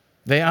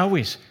 They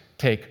always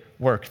take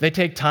work. They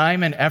take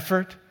time and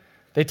effort.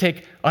 They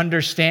take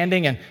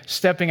understanding and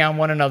stepping on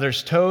one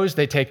another's toes.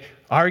 They take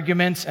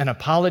arguments and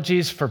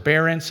apologies,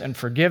 forbearance and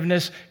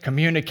forgiveness,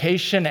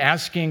 communication,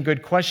 asking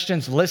good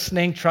questions,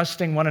 listening,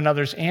 trusting one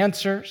another's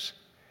answers.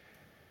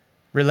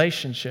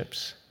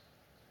 Relationships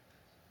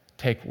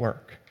take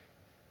work.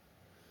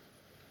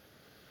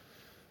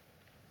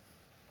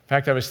 In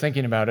fact, I was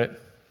thinking about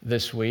it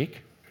this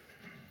week.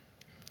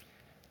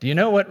 Do you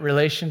know what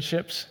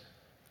relationships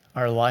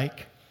are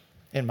like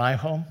in my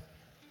home?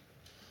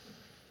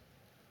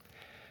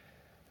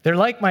 They're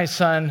like my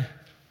son,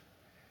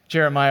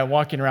 Jeremiah,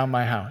 walking around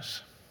my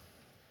house.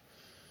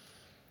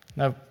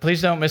 Now,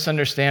 please don't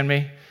misunderstand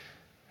me.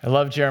 I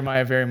love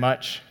Jeremiah very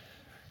much.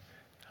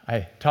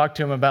 I talked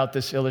to him about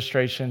this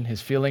illustration.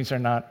 His feelings are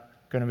not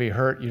going to be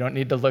hurt. You don't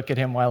need to look at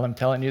him while I'm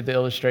telling you the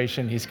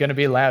illustration. He's going to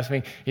be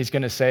laughing. He's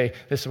going to say,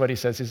 this is what he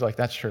says. He's like,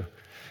 that's true.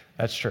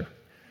 That's true.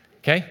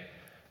 Okay?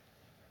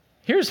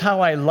 Here's how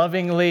I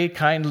lovingly,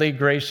 kindly,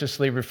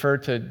 graciously refer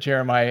to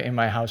Jeremiah in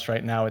my house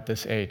right now at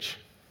this age.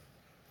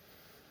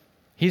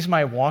 He's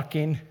my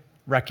walking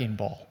wrecking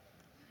ball.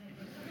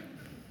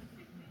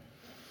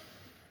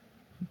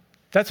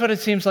 That's what it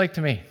seems like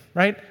to me,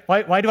 right?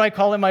 Why do I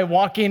call him my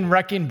walking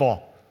wrecking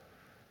ball?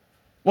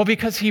 Well,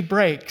 because he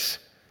breaks.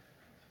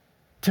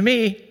 To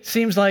me,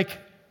 seems like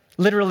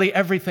literally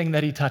everything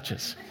that he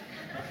touches.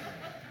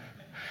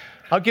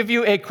 I'll give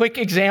you a quick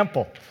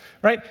example,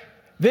 right?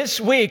 This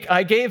week,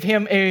 I gave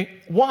him a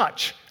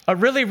watch, a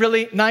really,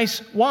 really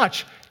nice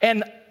watch,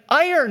 an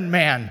Iron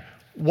Man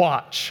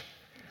watch,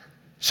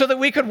 so that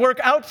we could work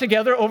out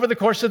together over the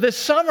course of this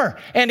summer.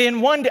 And in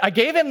one day, I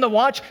gave him the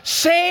watch,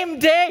 same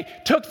day,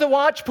 took the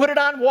watch, put it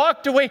on,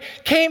 walked away,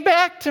 came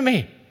back to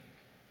me.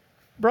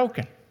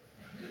 Broken.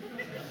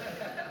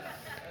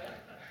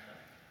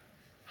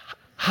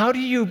 How do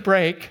you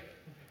break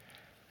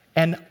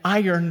an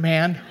Iron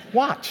Man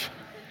watch?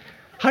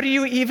 How do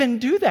you even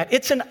do that?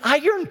 It's an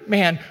Iron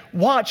Man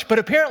watch, but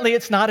apparently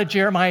it's not a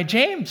Jeremiah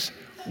James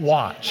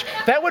watch.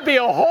 That would be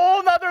a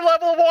whole nother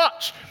level of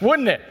watch,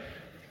 wouldn't it?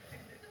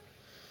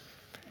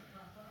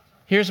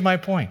 Here's my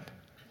point.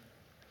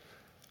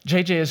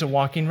 JJ is a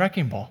walking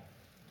wrecking ball.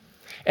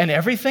 And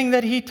everything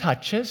that he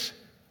touches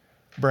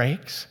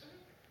breaks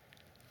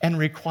and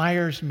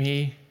requires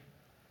me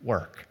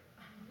work.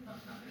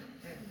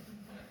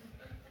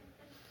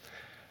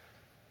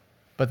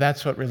 But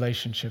that's what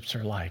relationships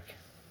are like.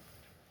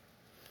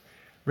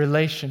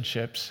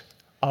 Relationships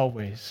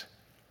always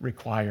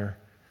require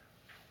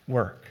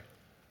work.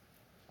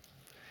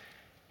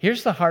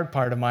 Here's the hard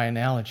part of my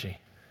analogy.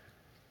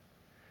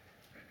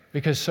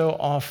 Because so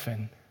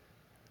often,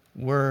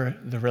 we're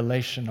the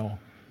relational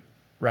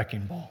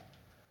wrecking ball,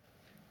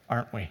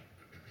 aren't we?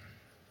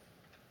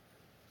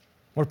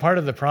 We're part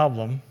of the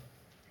problem,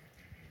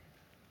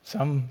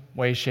 some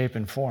way, shape,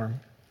 and form,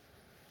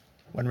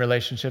 when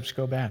relationships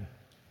go bad.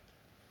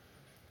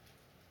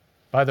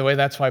 By the way,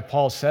 that's why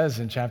Paul says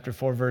in chapter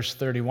 4, verse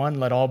 31,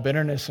 let all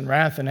bitterness and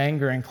wrath and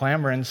anger and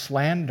clamor and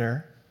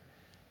slander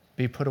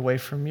be put away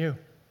from you.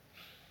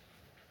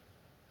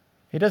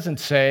 He doesn't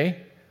say,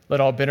 let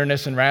all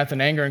bitterness and wrath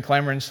and anger and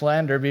clamor and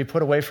slander be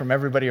put away from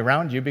everybody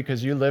around you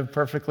because you live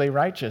perfectly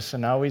righteous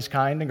and always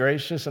kind and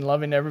gracious and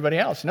loving to everybody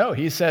else. No,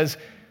 he says,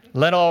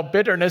 let all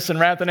bitterness and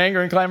wrath and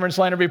anger and clamor and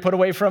slander be put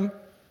away from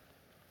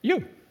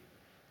you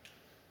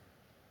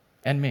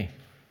and me,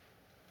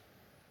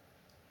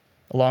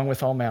 along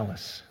with all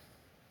malice.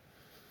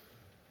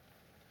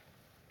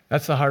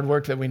 That's the hard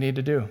work that we need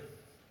to do.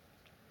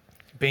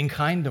 Being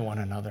kind to one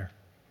another,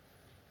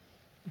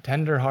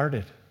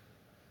 tender-hearted,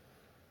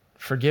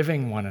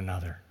 forgiving one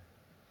another,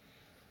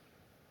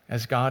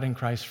 as God in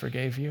Christ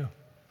forgave you.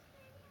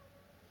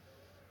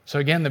 So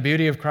again, the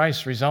beauty of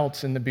Christ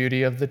results in the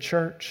beauty of the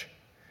church.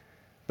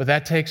 But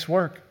that takes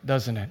work,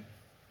 doesn't it?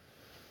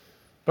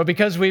 But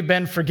because we've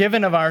been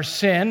forgiven of our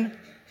sin,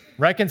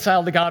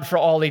 reconciled to God for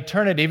all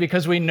eternity,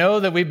 because we know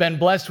that we've been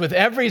blessed with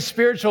every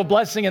spiritual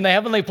blessing in the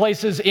heavenly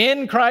places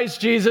in Christ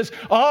Jesus,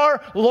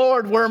 our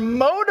Lord. We're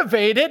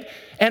motivated,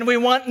 and we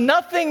want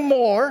nothing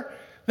more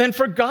than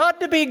for God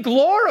to be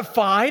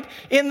glorified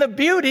in the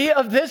beauty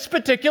of this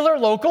particular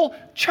local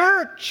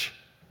church,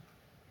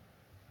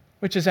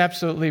 which is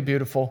absolutely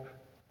beautiful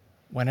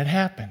when it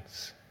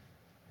happens.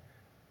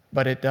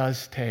 But it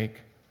does take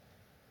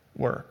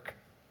work.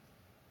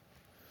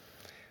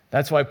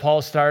 That's why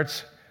Paul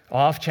starts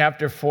off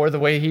chapter 4 the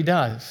way he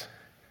does.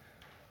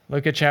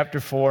 Look at chapter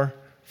 4,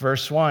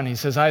 verse 1. He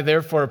says, I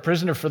therefore, a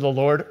prisoner for the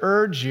Lord,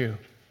 urge you.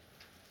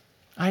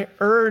 I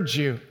urge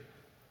you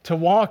to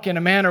walk in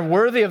a manner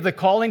worthy of the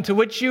calling to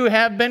which you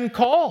have been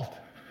called,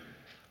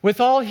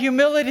 with all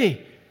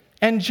humility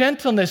and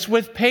gentleness,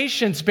 with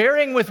patience,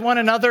 bearing with one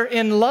another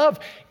in love,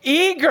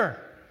 eager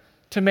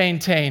to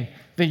maintain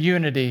the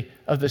unity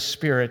of the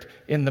Spirit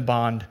in the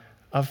bond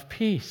of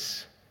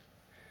peace.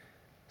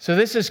 So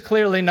this is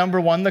clearly,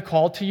 number one, the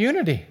call to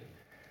unity.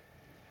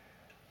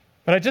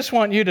 But I just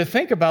want you to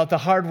think about the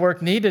hard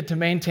work needed to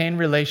maintain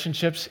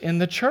relationships in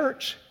the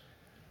church.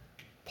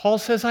 Paul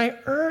says, I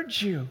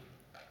urge you,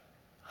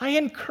 I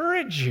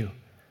encourage you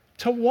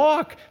to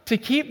walk, to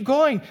keep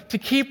going, to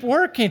keep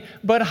working.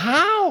 But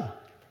how?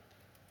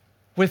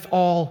 With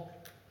all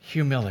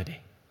humility.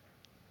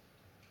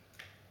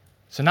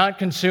 So not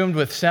consumed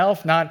with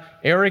self, not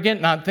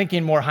arrogant, not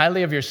thinking more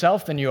highly of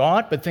yourself than you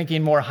ought, but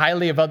thinking more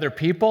highly of other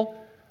people,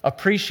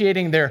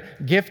 appreciating their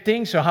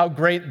gifting, so how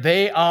great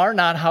they are,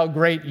 not how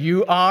great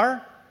you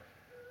are.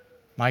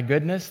 My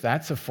goodness,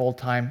 that's a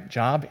full-time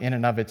job in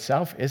and of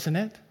itself, isn't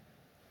it?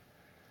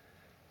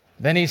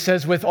 Then he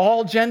says, with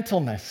all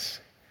gentleness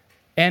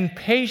and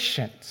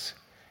patience,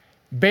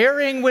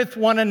 bearing with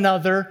one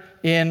another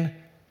in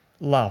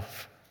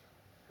love.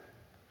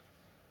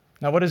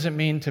 Now, what does it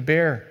mean to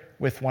bear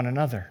with one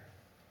another?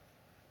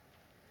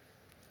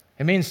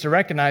 It means to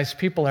recognize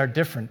people are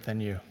different than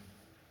you.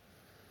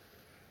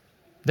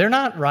 They're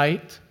not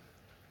right.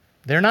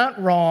 They're not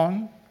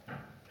wrong.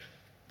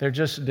 They're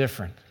just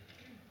different.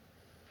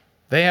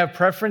 They have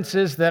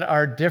preferences that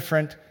are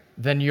different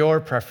than your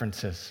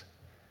preferences.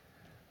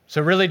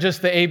 So really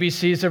just the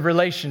ABCs of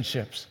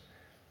relationships.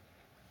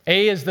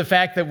 A is the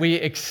fact that we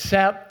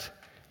accept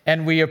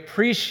and we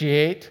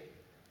appreciate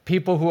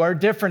people who are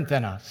different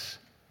than us.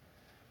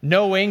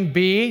 Knowing,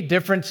 B,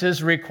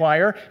 differences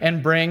require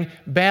and bring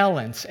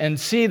balance. And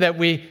C, that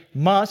we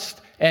must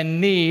and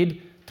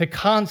need to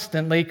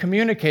constantly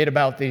communicate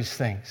about these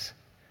things.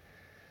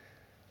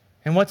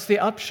 And what's the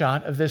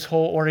upshot of this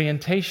whole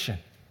orientation?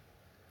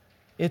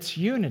 It's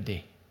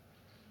unity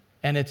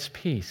and it's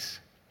peace.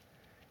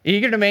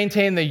 Eager to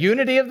maintain the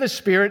unity of the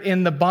Spirit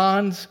in the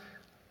bonds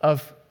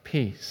of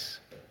peace,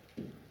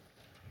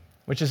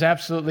 which is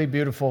absolutely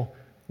beautiful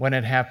when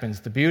it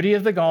happens. The beauty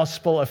of the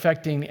gospel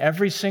affecting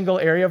every single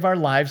area of our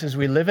lives as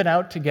we live it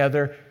out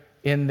together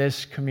in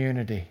this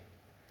community.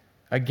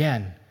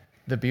 Again,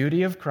 the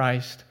beauty of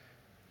Christ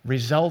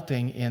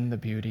resulting in the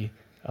beauty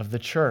of the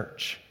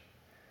church.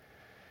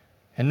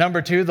 And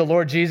number two, the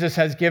Lord Jesus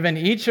has given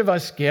each of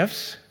us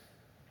gifts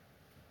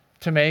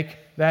to make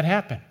that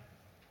happen.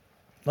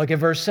 Look at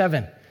verse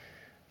 7.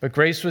 But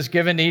grace was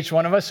given to each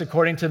one of us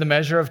according to the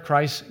measure of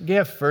Christ's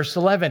gift. Verse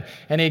 11.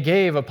 And he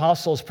gave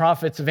apostles,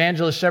 prophets,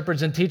 evangelists,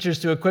 shepherds, and teachers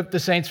to equip the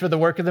saints for the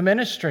work of the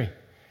ministry,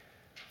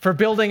 for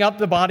building up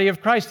the body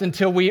of Christ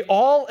until we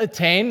all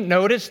attain,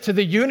 notice, to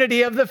the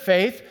unity of the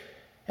faith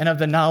and of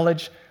the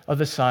knowledge of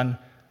the Son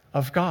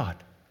of God.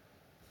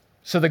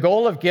 So the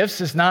goal of gifts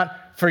is not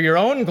for your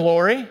own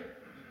glory,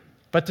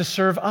 but to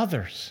serve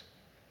others,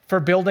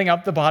 for building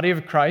up the body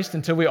of Christ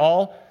until we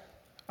all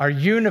are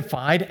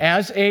unified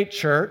as a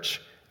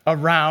church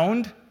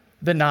around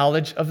the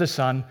knowledge of the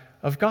Son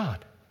of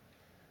God.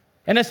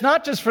 And it's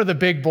not just for the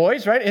big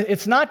boys, right?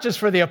 It's not just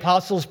for the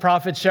apostles,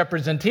 prophets,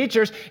 shepherds, and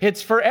teachers.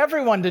 It's for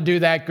everyone to do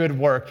that good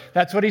work.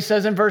 That's what he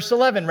says in verse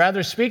 11.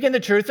 Rather, speaking the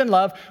truth in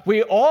love,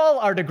 we all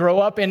are to grow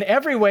up in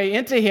every way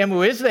into him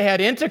who is the head,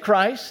 into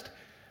Christ.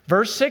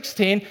 Verse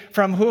 16,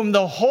 from whom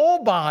the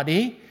whole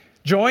body,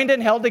 joined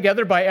and held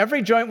together by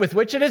every joint with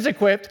which it is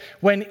equipped,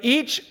 when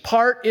each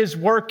part is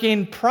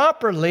working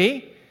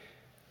properly,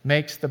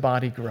 makes the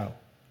body grow,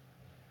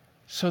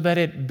 so that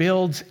it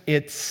builds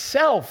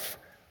itself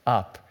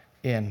up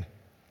in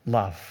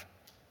love.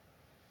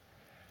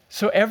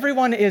 So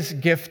everyone is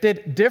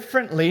gifted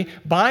differently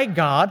by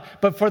God,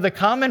 but for the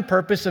common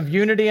purpose of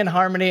unity and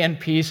harmony and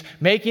peace,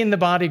 making the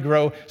body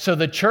grow, so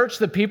the church,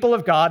 the people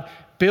of God,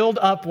 build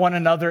up one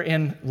another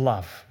in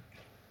love.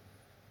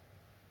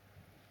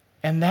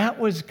 And that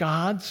was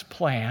God's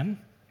plan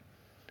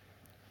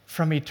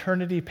from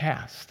eternity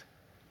past.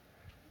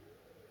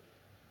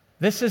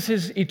 This is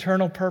his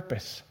eternal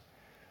purpose.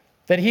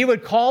 That he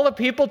would call a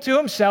people to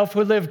himself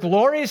who live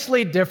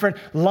gloriously different,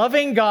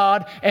 loving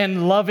God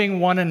and loving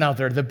one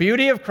another. The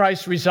beauty of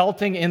Christ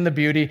resulting in the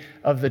beauty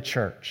of the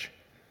church.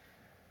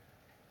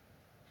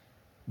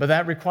 But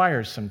that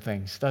requires some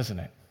things, doesn't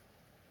it?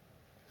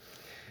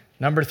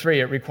 Number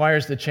 3, it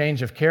requires the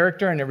change of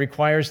character and it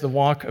requires the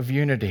walk of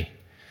unity.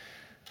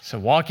 So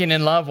walking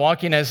in love,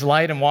 walking as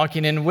light, and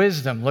walking in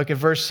wisdom. Look at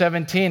verse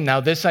 17. Now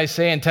this I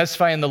say and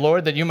testify in the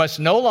Lord, that you must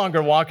no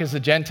longer walk as the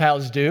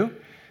Gentiles do,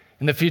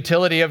 in the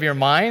futility of your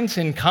minds.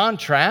 In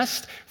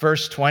contrast,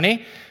 verse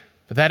 20,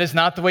 but that is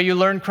not the way you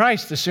learn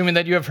Christ, assuming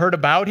that you have heard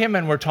about him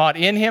and were taught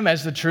in him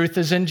as the truth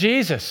is in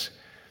Jesus.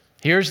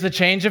 Here's the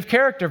change of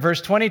character, verse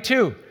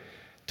 22.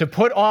 To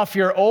put off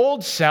your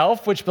old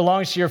self, which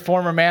belongs to your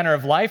former manner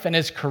of life and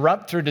is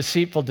corrupt through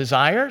deceitful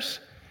desires,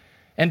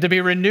 and to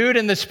be renewed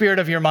in the spirit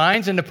of your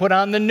minds, and to put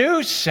on the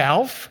new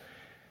self,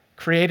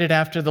 created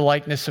after the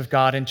likeness of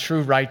God in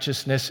true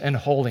righteousness and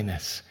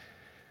holiness,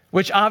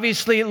 which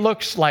obviously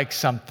looks like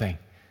something.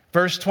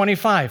 Verse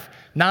 25,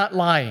 not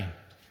lying,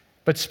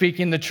 but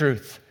speaking the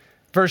truth.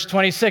 Verse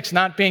 26,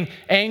 not being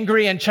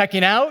angry and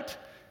checking out,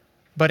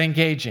 but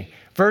engaging.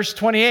 Verse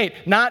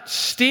 28, not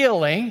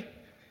stealing,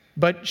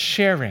 but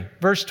sharing.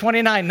 Verse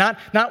 29,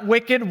 not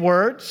wicked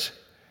words,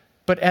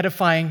 but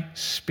edifying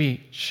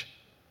speech.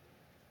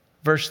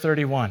 Verse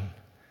 31,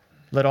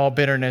 let all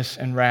bitterness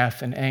and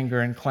wrath and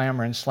anger and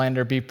clamor and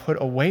slander be put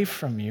away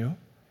from you,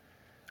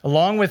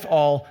 along with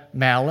all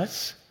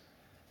malice,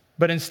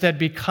 but instead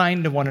be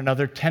kind to one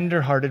another,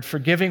 tender-hearted,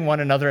 forgiving one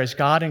another as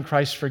God in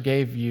Christ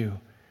forgave you.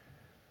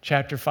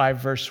 Chapter 5,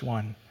 verse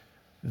 1,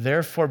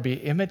 therefore be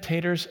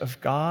imitators of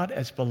God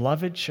as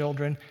beloved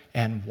children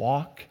and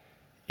walk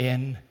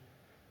in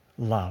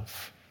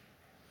love.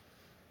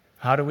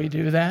 How do we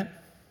do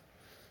that?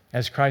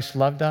 As Christ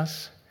loved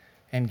us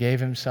and gave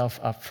himself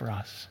up for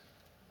us.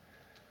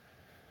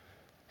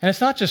 And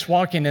it's not just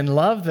walking in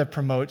love that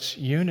promotes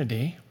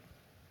unity,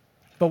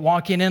 but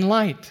walking in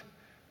light.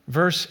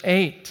 Verse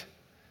 8.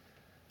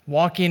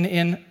 Walking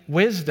in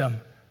wisdom.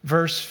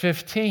 Verse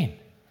 15.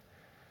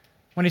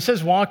 When he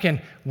says walk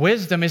in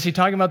wisdom, is he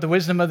talking about the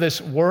wisdom of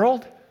this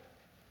world?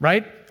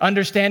 Right?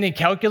 Understanding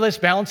calculus,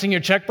 balancing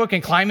your checkbook,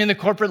 and climbing the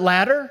corporate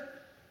ladder?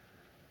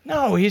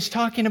 No, he's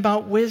talking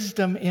about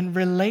wisdom in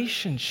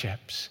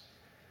relationships.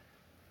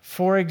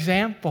 For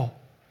example,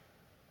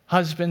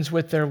 husbands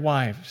with their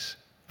wives,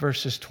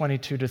 verses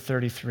 22 to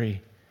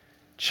 33.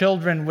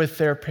 Children with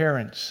their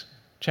parents,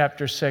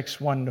 chapter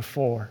 6, 1 to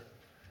 4.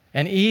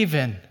 And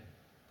even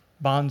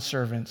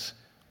bondservants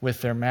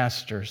with their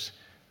masters,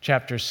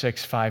 chapter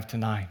 6, 5 to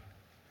 9.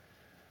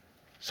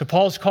 So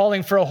Paul's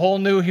calling for a whole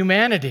new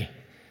humanity.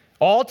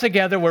 All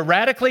together, we're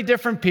radically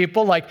different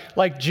people,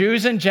 like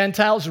Jews and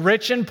Gentiles,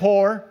 rich and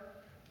poor,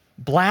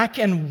 black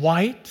and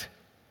white,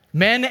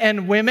 men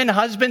and women,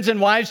 husbands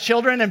and wives,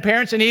 children and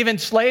parents, and even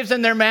slaves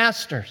and their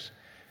masters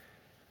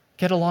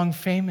get along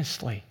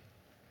famously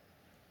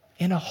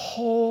in a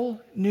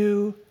whole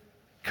new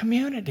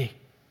community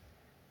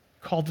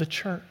called the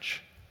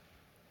church.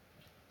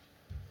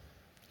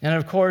 And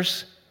of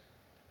course,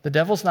 the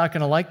devil's not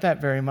going to like that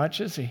very much,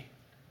 is he?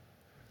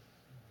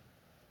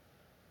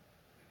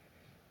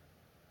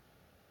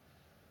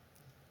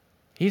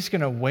 He's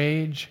going to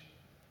wage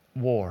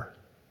war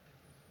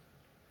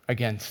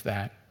against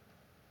that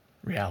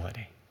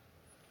reality,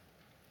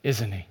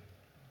 isn't he?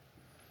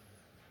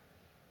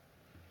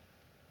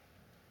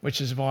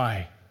 Which is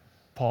why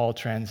Paul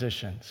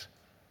transitions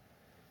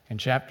in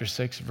chapter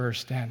 6,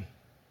 verse 10.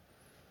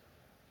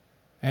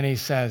 And he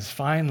says,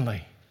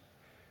 finally,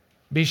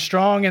 be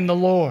strong in the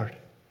Lord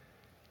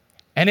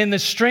and in the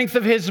strength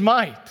of his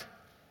might.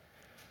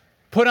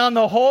 Put on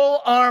the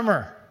whole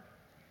armor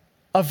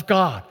of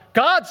God.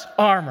 God's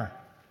armor,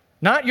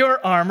 not your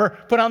armor.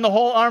 Put on the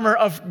whole armor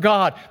of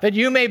God, that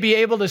you may be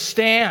able to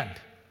stand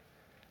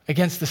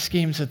against the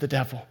schemes of the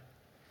devil.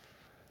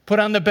 Put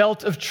on the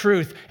belt of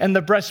truth and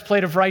the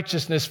breastplate of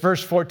righteousness,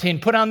 verse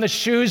 14. Put on the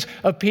shoes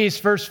of peace,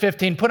 verse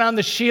 15. Put on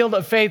the shield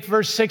of faith,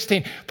 verse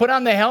 16. Put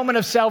on the helmet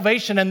of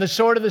salvation and the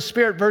sword of the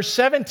Spirit, verse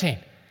 17.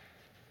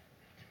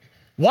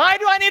 Why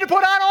do I need to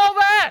put on all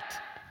that?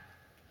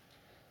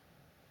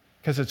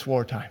 Because it's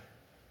wartime.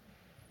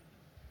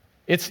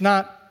 It's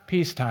not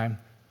peacetime,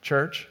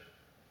 church.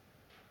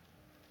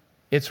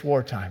 It's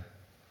wartime.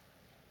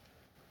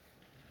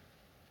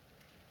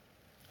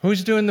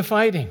 Who's doing the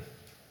fighting?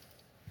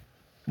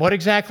 What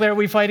exactly are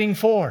we fighting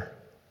for?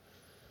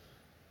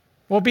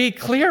 Well, be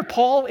clear,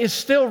 Paul is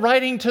still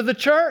writing to the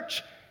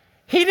church.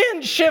 He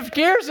didn't shift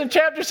gears in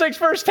chapter 6,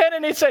 verse 10,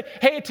 and he said,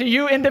 hey, to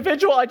you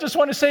individual, I just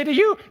want to say to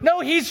you. No,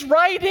 he's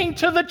writing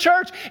to the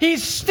church.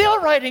 He's still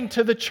writing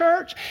to the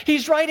church.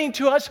 He's writing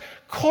to us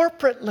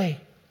corporately,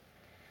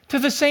 to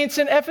the saints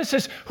in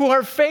Ephesus who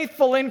are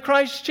faithful in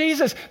Christ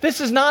Jesus.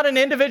 This is not an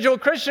individual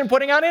Christian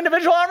putting on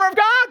individual armor of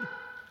God.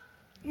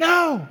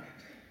 No,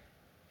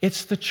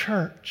 it's the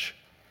church,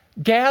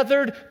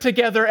 gathered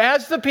together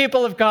as the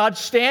people of God,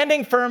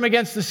 standing firm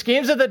against the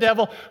schemes of the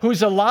devil,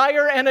 who's a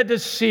liar and a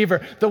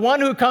deceiver, the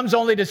one who comes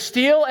only to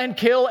steal and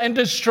kill and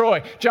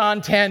destroy.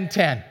 John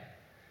 10:10.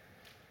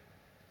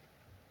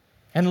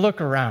 And look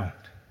around,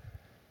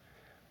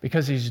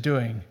 because he's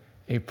doing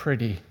a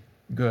pretty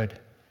good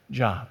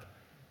job,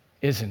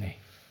 isn't he?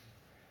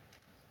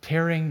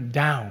 Tearing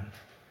down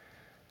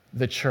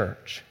the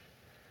church.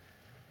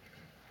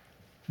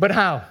 But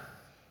how?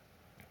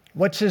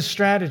 What's his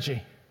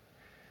strategy?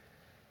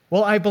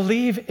 Well, I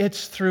believe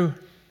it's through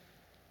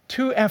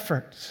two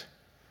efforts.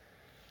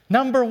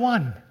 Number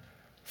one,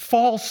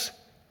 false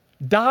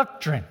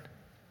doctrine,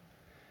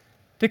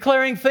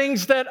 declaring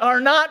things that are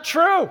not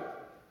true.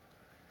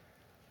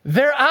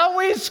 They're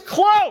always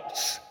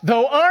close,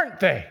 though,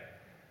 aren't they?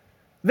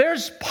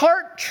 There's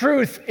part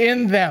truth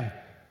in them,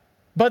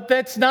 but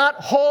that's not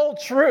whole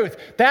truth.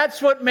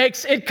 That's what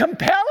makes it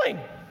compelling.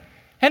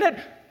 And it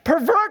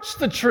perverts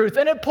the truth,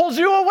 and it pulls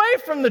you away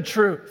from the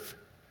truth.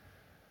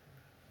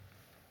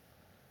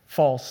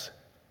 False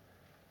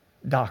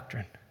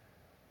doctrine.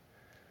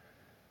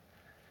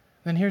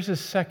 Then here's a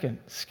second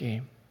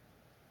scheme.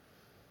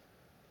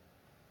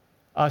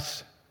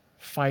 Us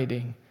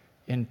fighting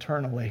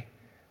internally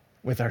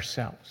with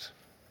ourselves.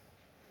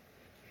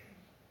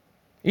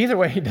 Either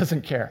way, he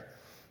doesn't care,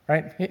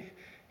 right?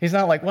 He's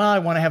not like, well, I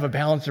want to have a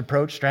balanced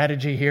approach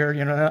strategy here.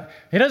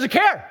 He doesn't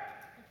care.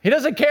 He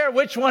doesn't care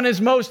which one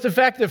is most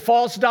effective,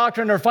 false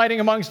doctrine or fighting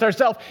amongst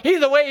ourselves.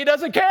 Either way, he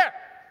doesn't care.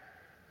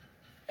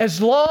 As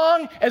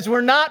long as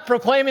we're not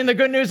proclaiming the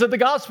good news of the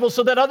gospel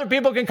so that other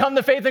people can come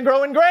to faith and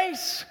grow in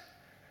grace.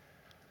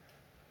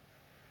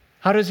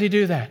 How does he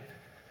do that?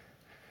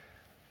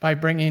 By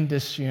bringing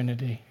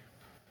disunity.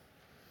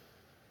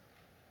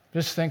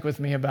 Just think with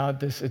me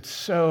about this. It's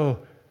so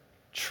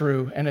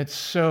true and it's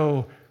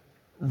so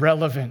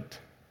relevant.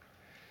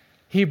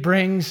 He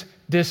brings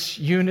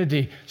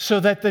disunity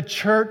so that the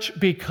church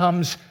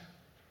becomes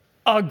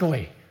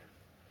ugly.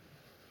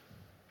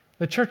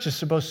 The church is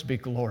supposed to be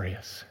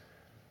glorious,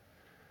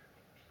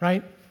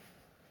 right?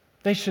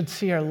 They should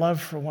see our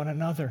love for one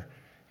another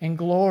in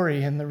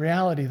glory in the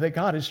reality that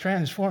God has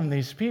transformed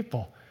these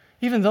people.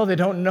 Even though they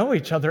don't know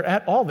each other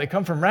at all, they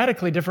come from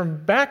radically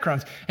different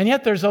backgrounds, and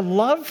yet there's a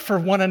love for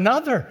one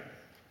another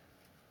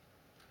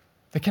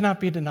that cannot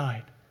be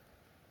denied.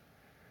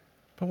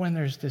 But when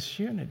there's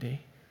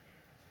disunity,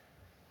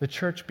 the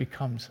church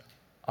becomes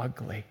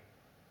ugly,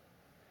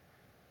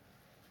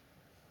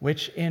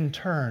 which in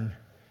turn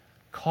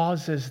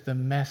causes the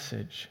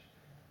message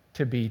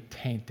to be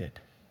tainted.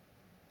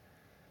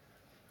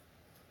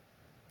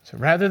 So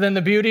rather than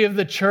the beauty of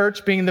the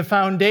church being the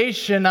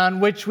foundation on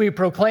which we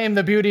proclaim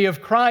the beauty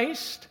of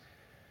Christ,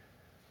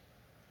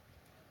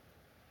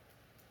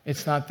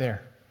 it's not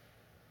there.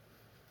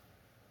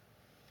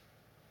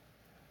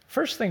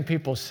 First thing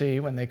people see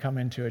when they come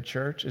into a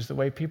church is the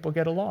way people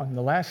get along.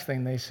 The last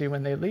thing they see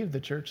when they leave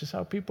the church is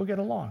how people get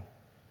along.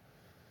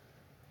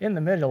 In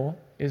the middle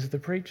is the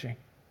preaching.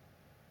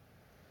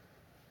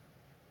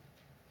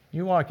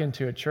 You walk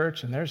into a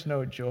church and there's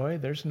no joy,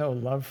 there's no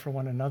love for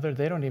one another,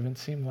 they don't even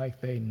seem like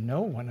they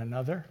know one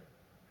another,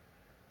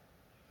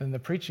 then the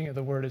preaching of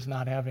the word is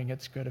not having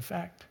its good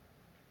effect.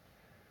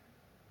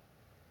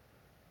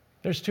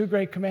 There's two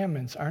great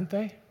commandments, aren't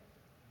they?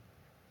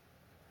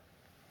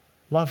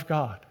 Love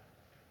God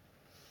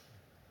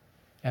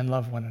and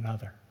love one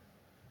another.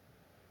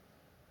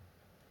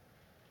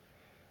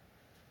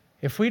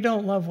 If we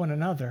don't love one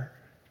another,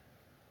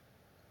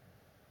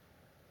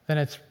 then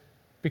it's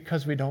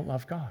because we don't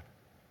love God.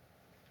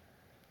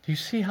 Do you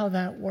see how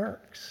that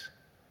works?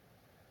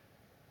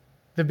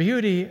 The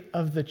beauty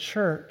of the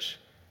church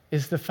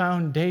is the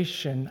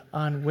foundation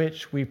on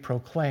which we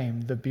proclaim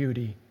the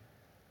beauty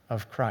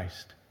of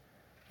Christ.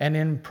 And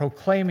in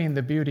proclaiming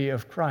the beauty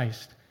of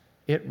Christ,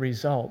 it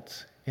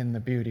results in the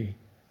beauty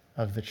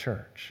of the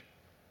church.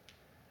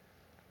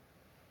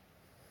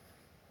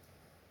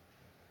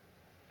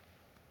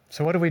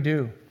 So what do we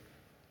do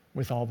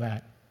with all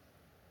that?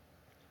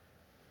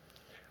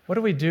 What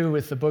do we do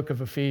with the book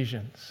of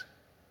Ephesians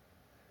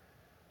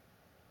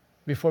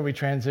before we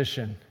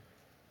transition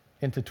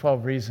into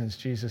 12 reasons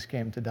Jesus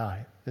came to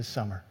die this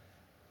summer?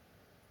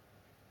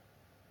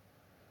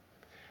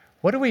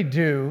 What do we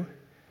do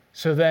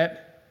so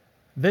that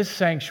this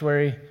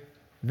sanctuary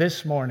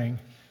this morning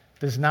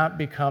does not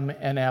become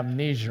an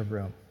amnesia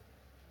room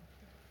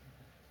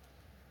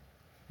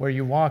where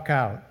you walk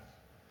out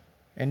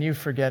and you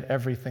forget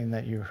everything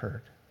that you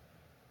heard?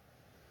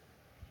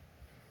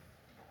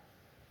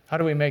 How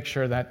do we make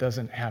sure that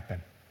doesn't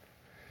happen?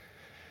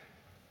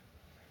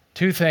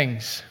 Two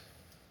things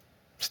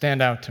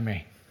stand out to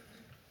me.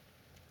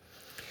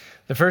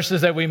 The first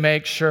is that we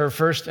make sure,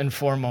 first and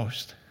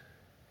foremost,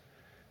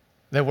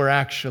 that we're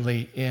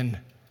actually in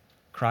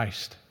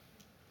Christ.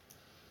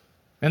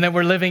 And that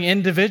we're living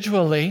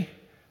individually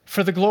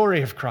for the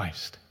glory of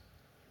Christ.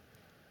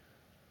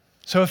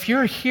 So if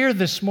you're here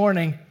this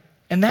morning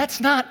and that's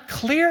not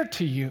clear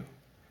to you,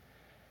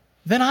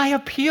 then I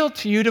appeal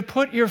to you to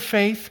put your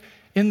faith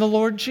in the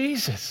Lord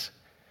Jesus.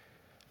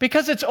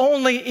 Because it's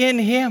only in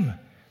Him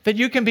that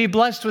you can be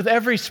blessed with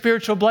every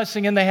spiritual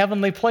blessing in the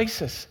heavenly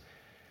places.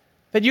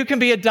 That you can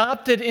be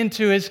adopted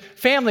into His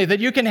family, that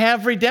you can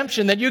have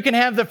redemption, that you can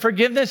have the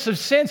forgiveness of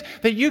sins,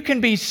 that you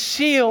can be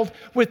sealed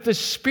with the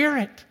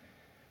Spirit,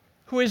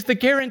 who is the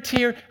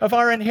guarantor of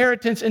our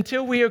inheritance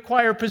until we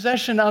acquire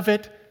possession of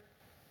it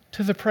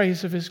to the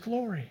praise of His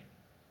glory.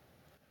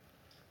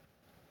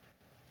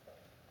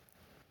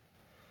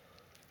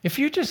 If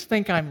you just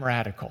think I'm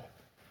radical,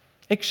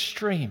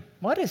 extreme,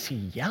 what is he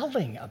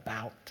yelling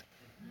about?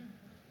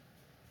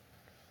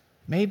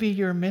 maybe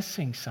you're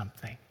missing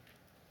something.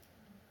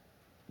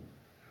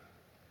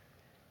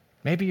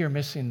 Maybe you're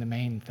missing the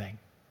main thing.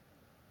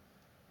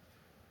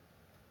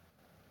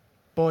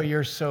 Boy,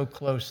 you're so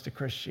close to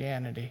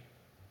Christianity,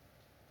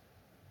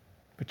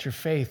 but your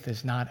faith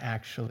is not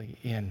actually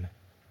in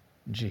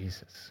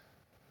Jesus.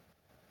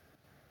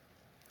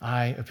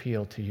 I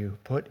appeal to you,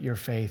 put your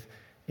faith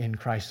in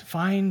Christ.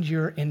 Find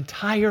your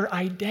entire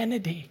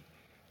identity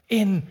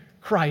in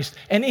Christ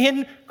and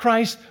in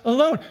Christ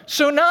alone.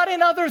 So not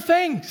in other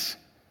things,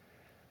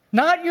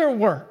 not your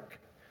work,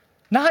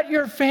 not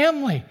your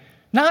family,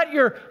 not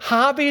your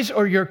hobbies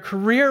or your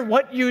career,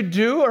 what you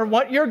do or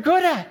what you're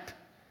good at.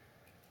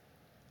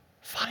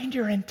 Find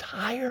your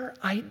entire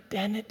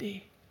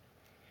identity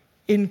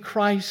in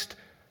Christ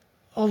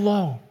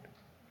alone.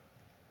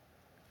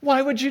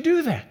 Why would you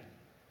do that?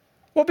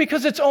 Well,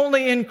 because it's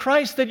only in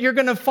Christ that you're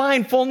going to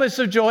find fullness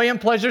of joy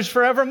and pleasures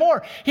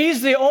forevermore.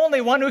 He's the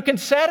only one who can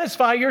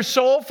satisfy your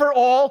soul for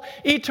all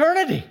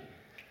eternity,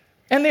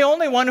 and the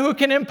only one who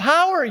can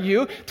empower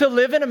you to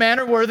live in a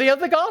manner worthy of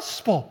the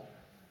gospel.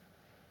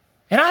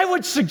 And I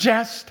would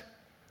suggest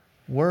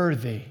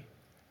worthy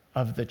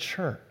of the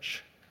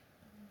church,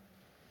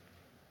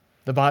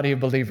 the body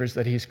of believers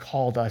that He's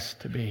called us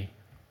to be.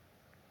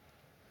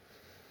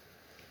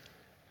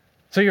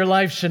 So your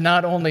life should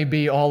not only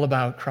be all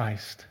about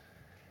Christ,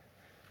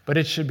 but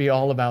it should be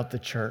all about the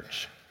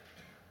church.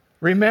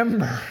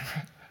 Remember,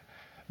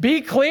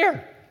 be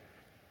clear,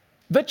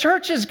 the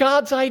church is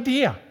God's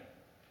idea.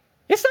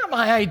 It's not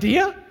my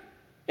idea.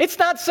 It's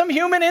not some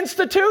human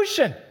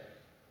institution.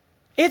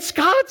 It's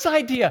God's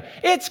idea.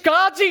 It's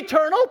God's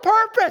eternal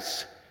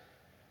purpose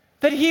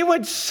that He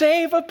would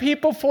save a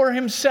people for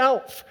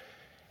Himself.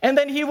 And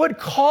then He would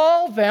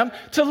call them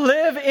to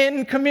live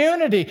in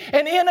community.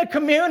 And in a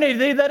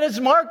community that is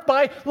marked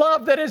by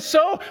love that is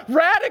so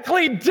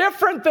radically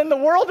different than the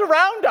world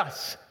around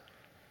us,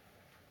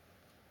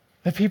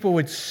 that people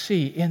would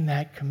see in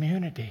that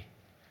community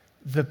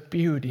the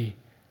beauty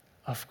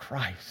of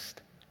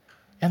Christ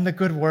and the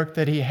good work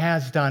that He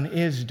has done,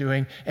 is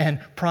doing,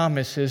 and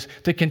promises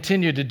to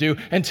continue to do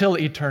until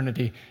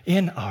eternity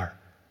in our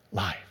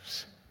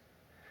lives.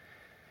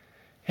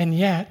 And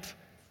yet,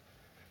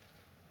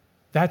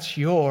 that's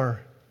your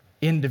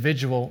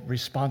individual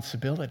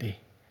responsibility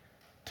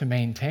to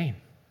maintain.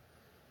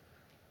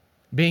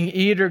 Being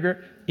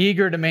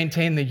eager to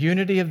maintain the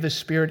unity of the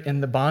Spirit in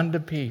the bond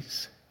of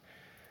peace,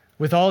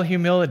 with all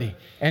humility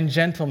and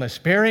gentleness,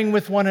 bearing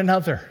with one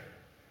another,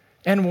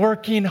 and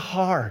working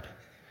hard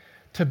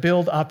to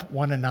build up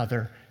one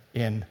another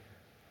in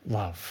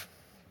love.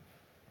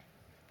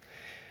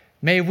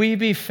 May we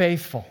be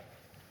faithful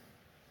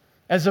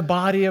as a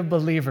body of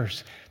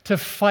believers to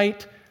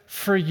fight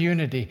for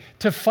unity,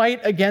 to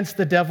fight against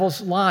the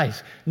devil's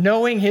lies,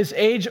 knowing his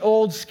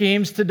age-old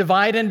schemes to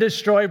divide and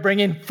destroy,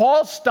 bringing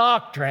false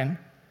doctrine,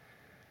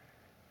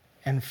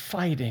 and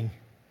fighting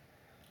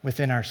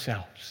within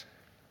ourselves.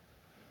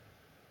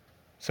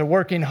 So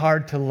working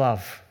hard to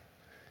love,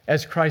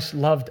 as Christ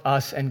loved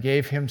us and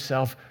gave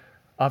Himself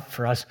up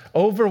for us,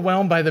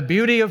 overwhelmed by the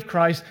beauty of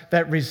Christ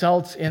that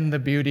results in the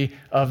beauty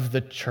of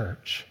the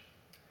church,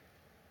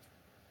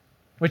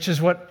 which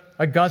is what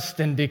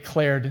Augustine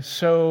declared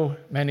so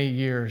many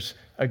years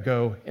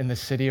ago in the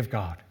city of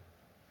God.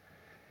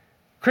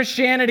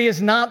 Christianity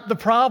is not the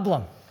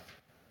problem.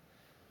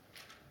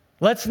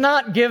 Let's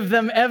not give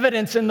them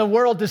evidence in the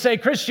world to say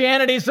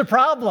Christianity is the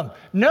problem.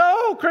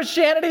 No,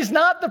 Christianity is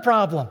not the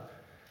problem.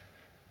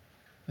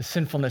 The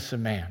sinfulness of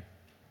man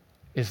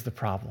is the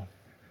problem.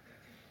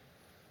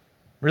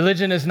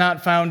 Religion is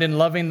not found in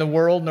loving the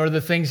world nor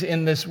the things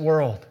in this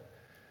world.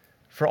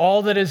 For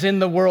all that is in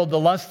the world, the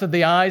lust of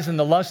the eyes and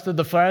the lust of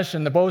the flesh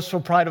and the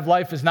boastful pride of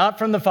life is not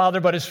from the Father,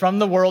 but is from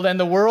the world, and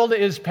the world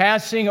is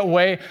passing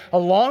away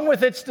along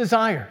with its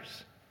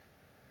desires.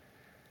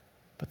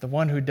 But the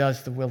one who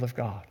does the will of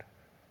God,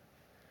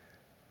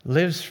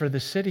 lives for the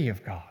city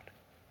of God,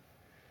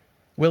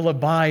 will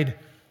abide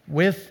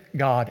with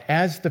God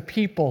as the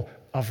people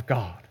of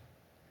God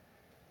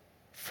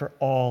for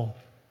all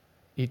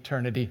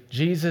eternity.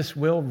 Jesus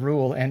will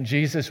rule and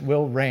Jesus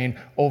will reign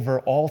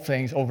over all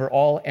things, over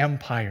all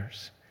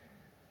empires.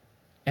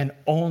 And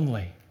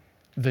only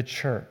the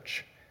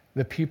church,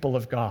 the people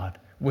of God,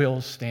 will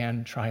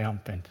stand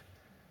triumphant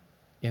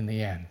in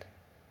the end.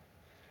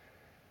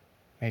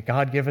 May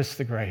God give us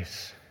the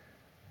grace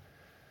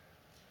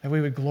that we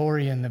would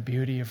glory in the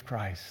beauty of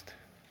Christ,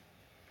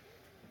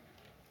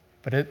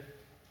 but it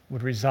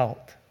would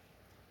result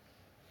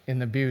in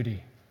the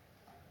beauty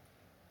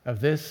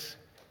of this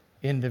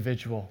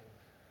individual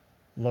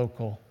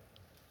local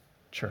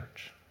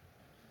church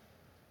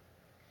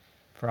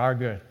for our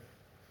good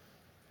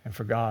and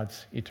for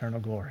God's eternal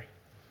glory.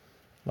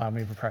 Allow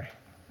me to pray.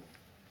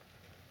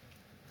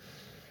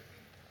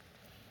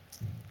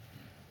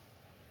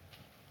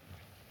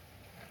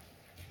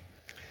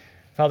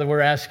 Father, we're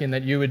asking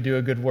that you would do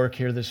a good work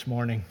here this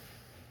morning.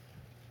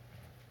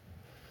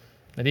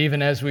 That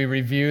even as we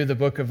review the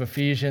book of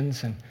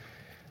Ephesians and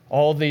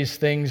all these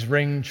things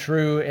ring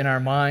true in our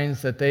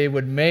minds, that they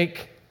would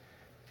make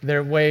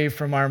their way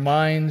from our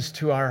minds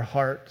to our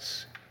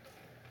hearts.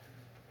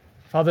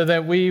 Father,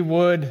 that we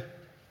would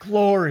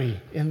glory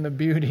in the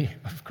beauty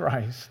of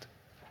Christ.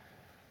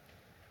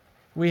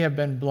 We have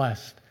been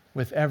blessed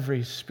with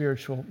every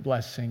spiritual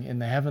blessing in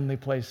the heavenly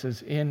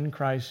places in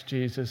Christ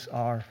Jesus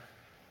our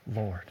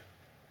Lord.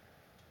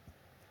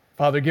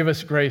 Father, give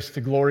us grace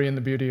to glory in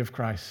the beauty of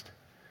Christ,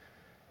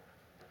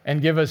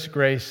 and give us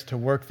grace to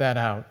work that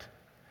out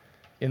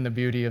in the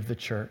beauty of the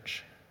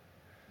church.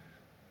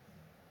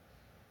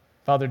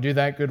 Father, do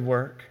that good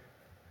work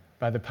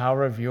by the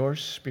power of your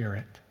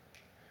Spirit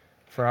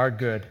for our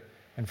good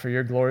and for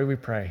your glory, we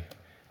pray.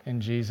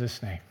 In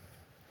Jesus' name,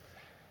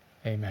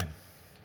 amen.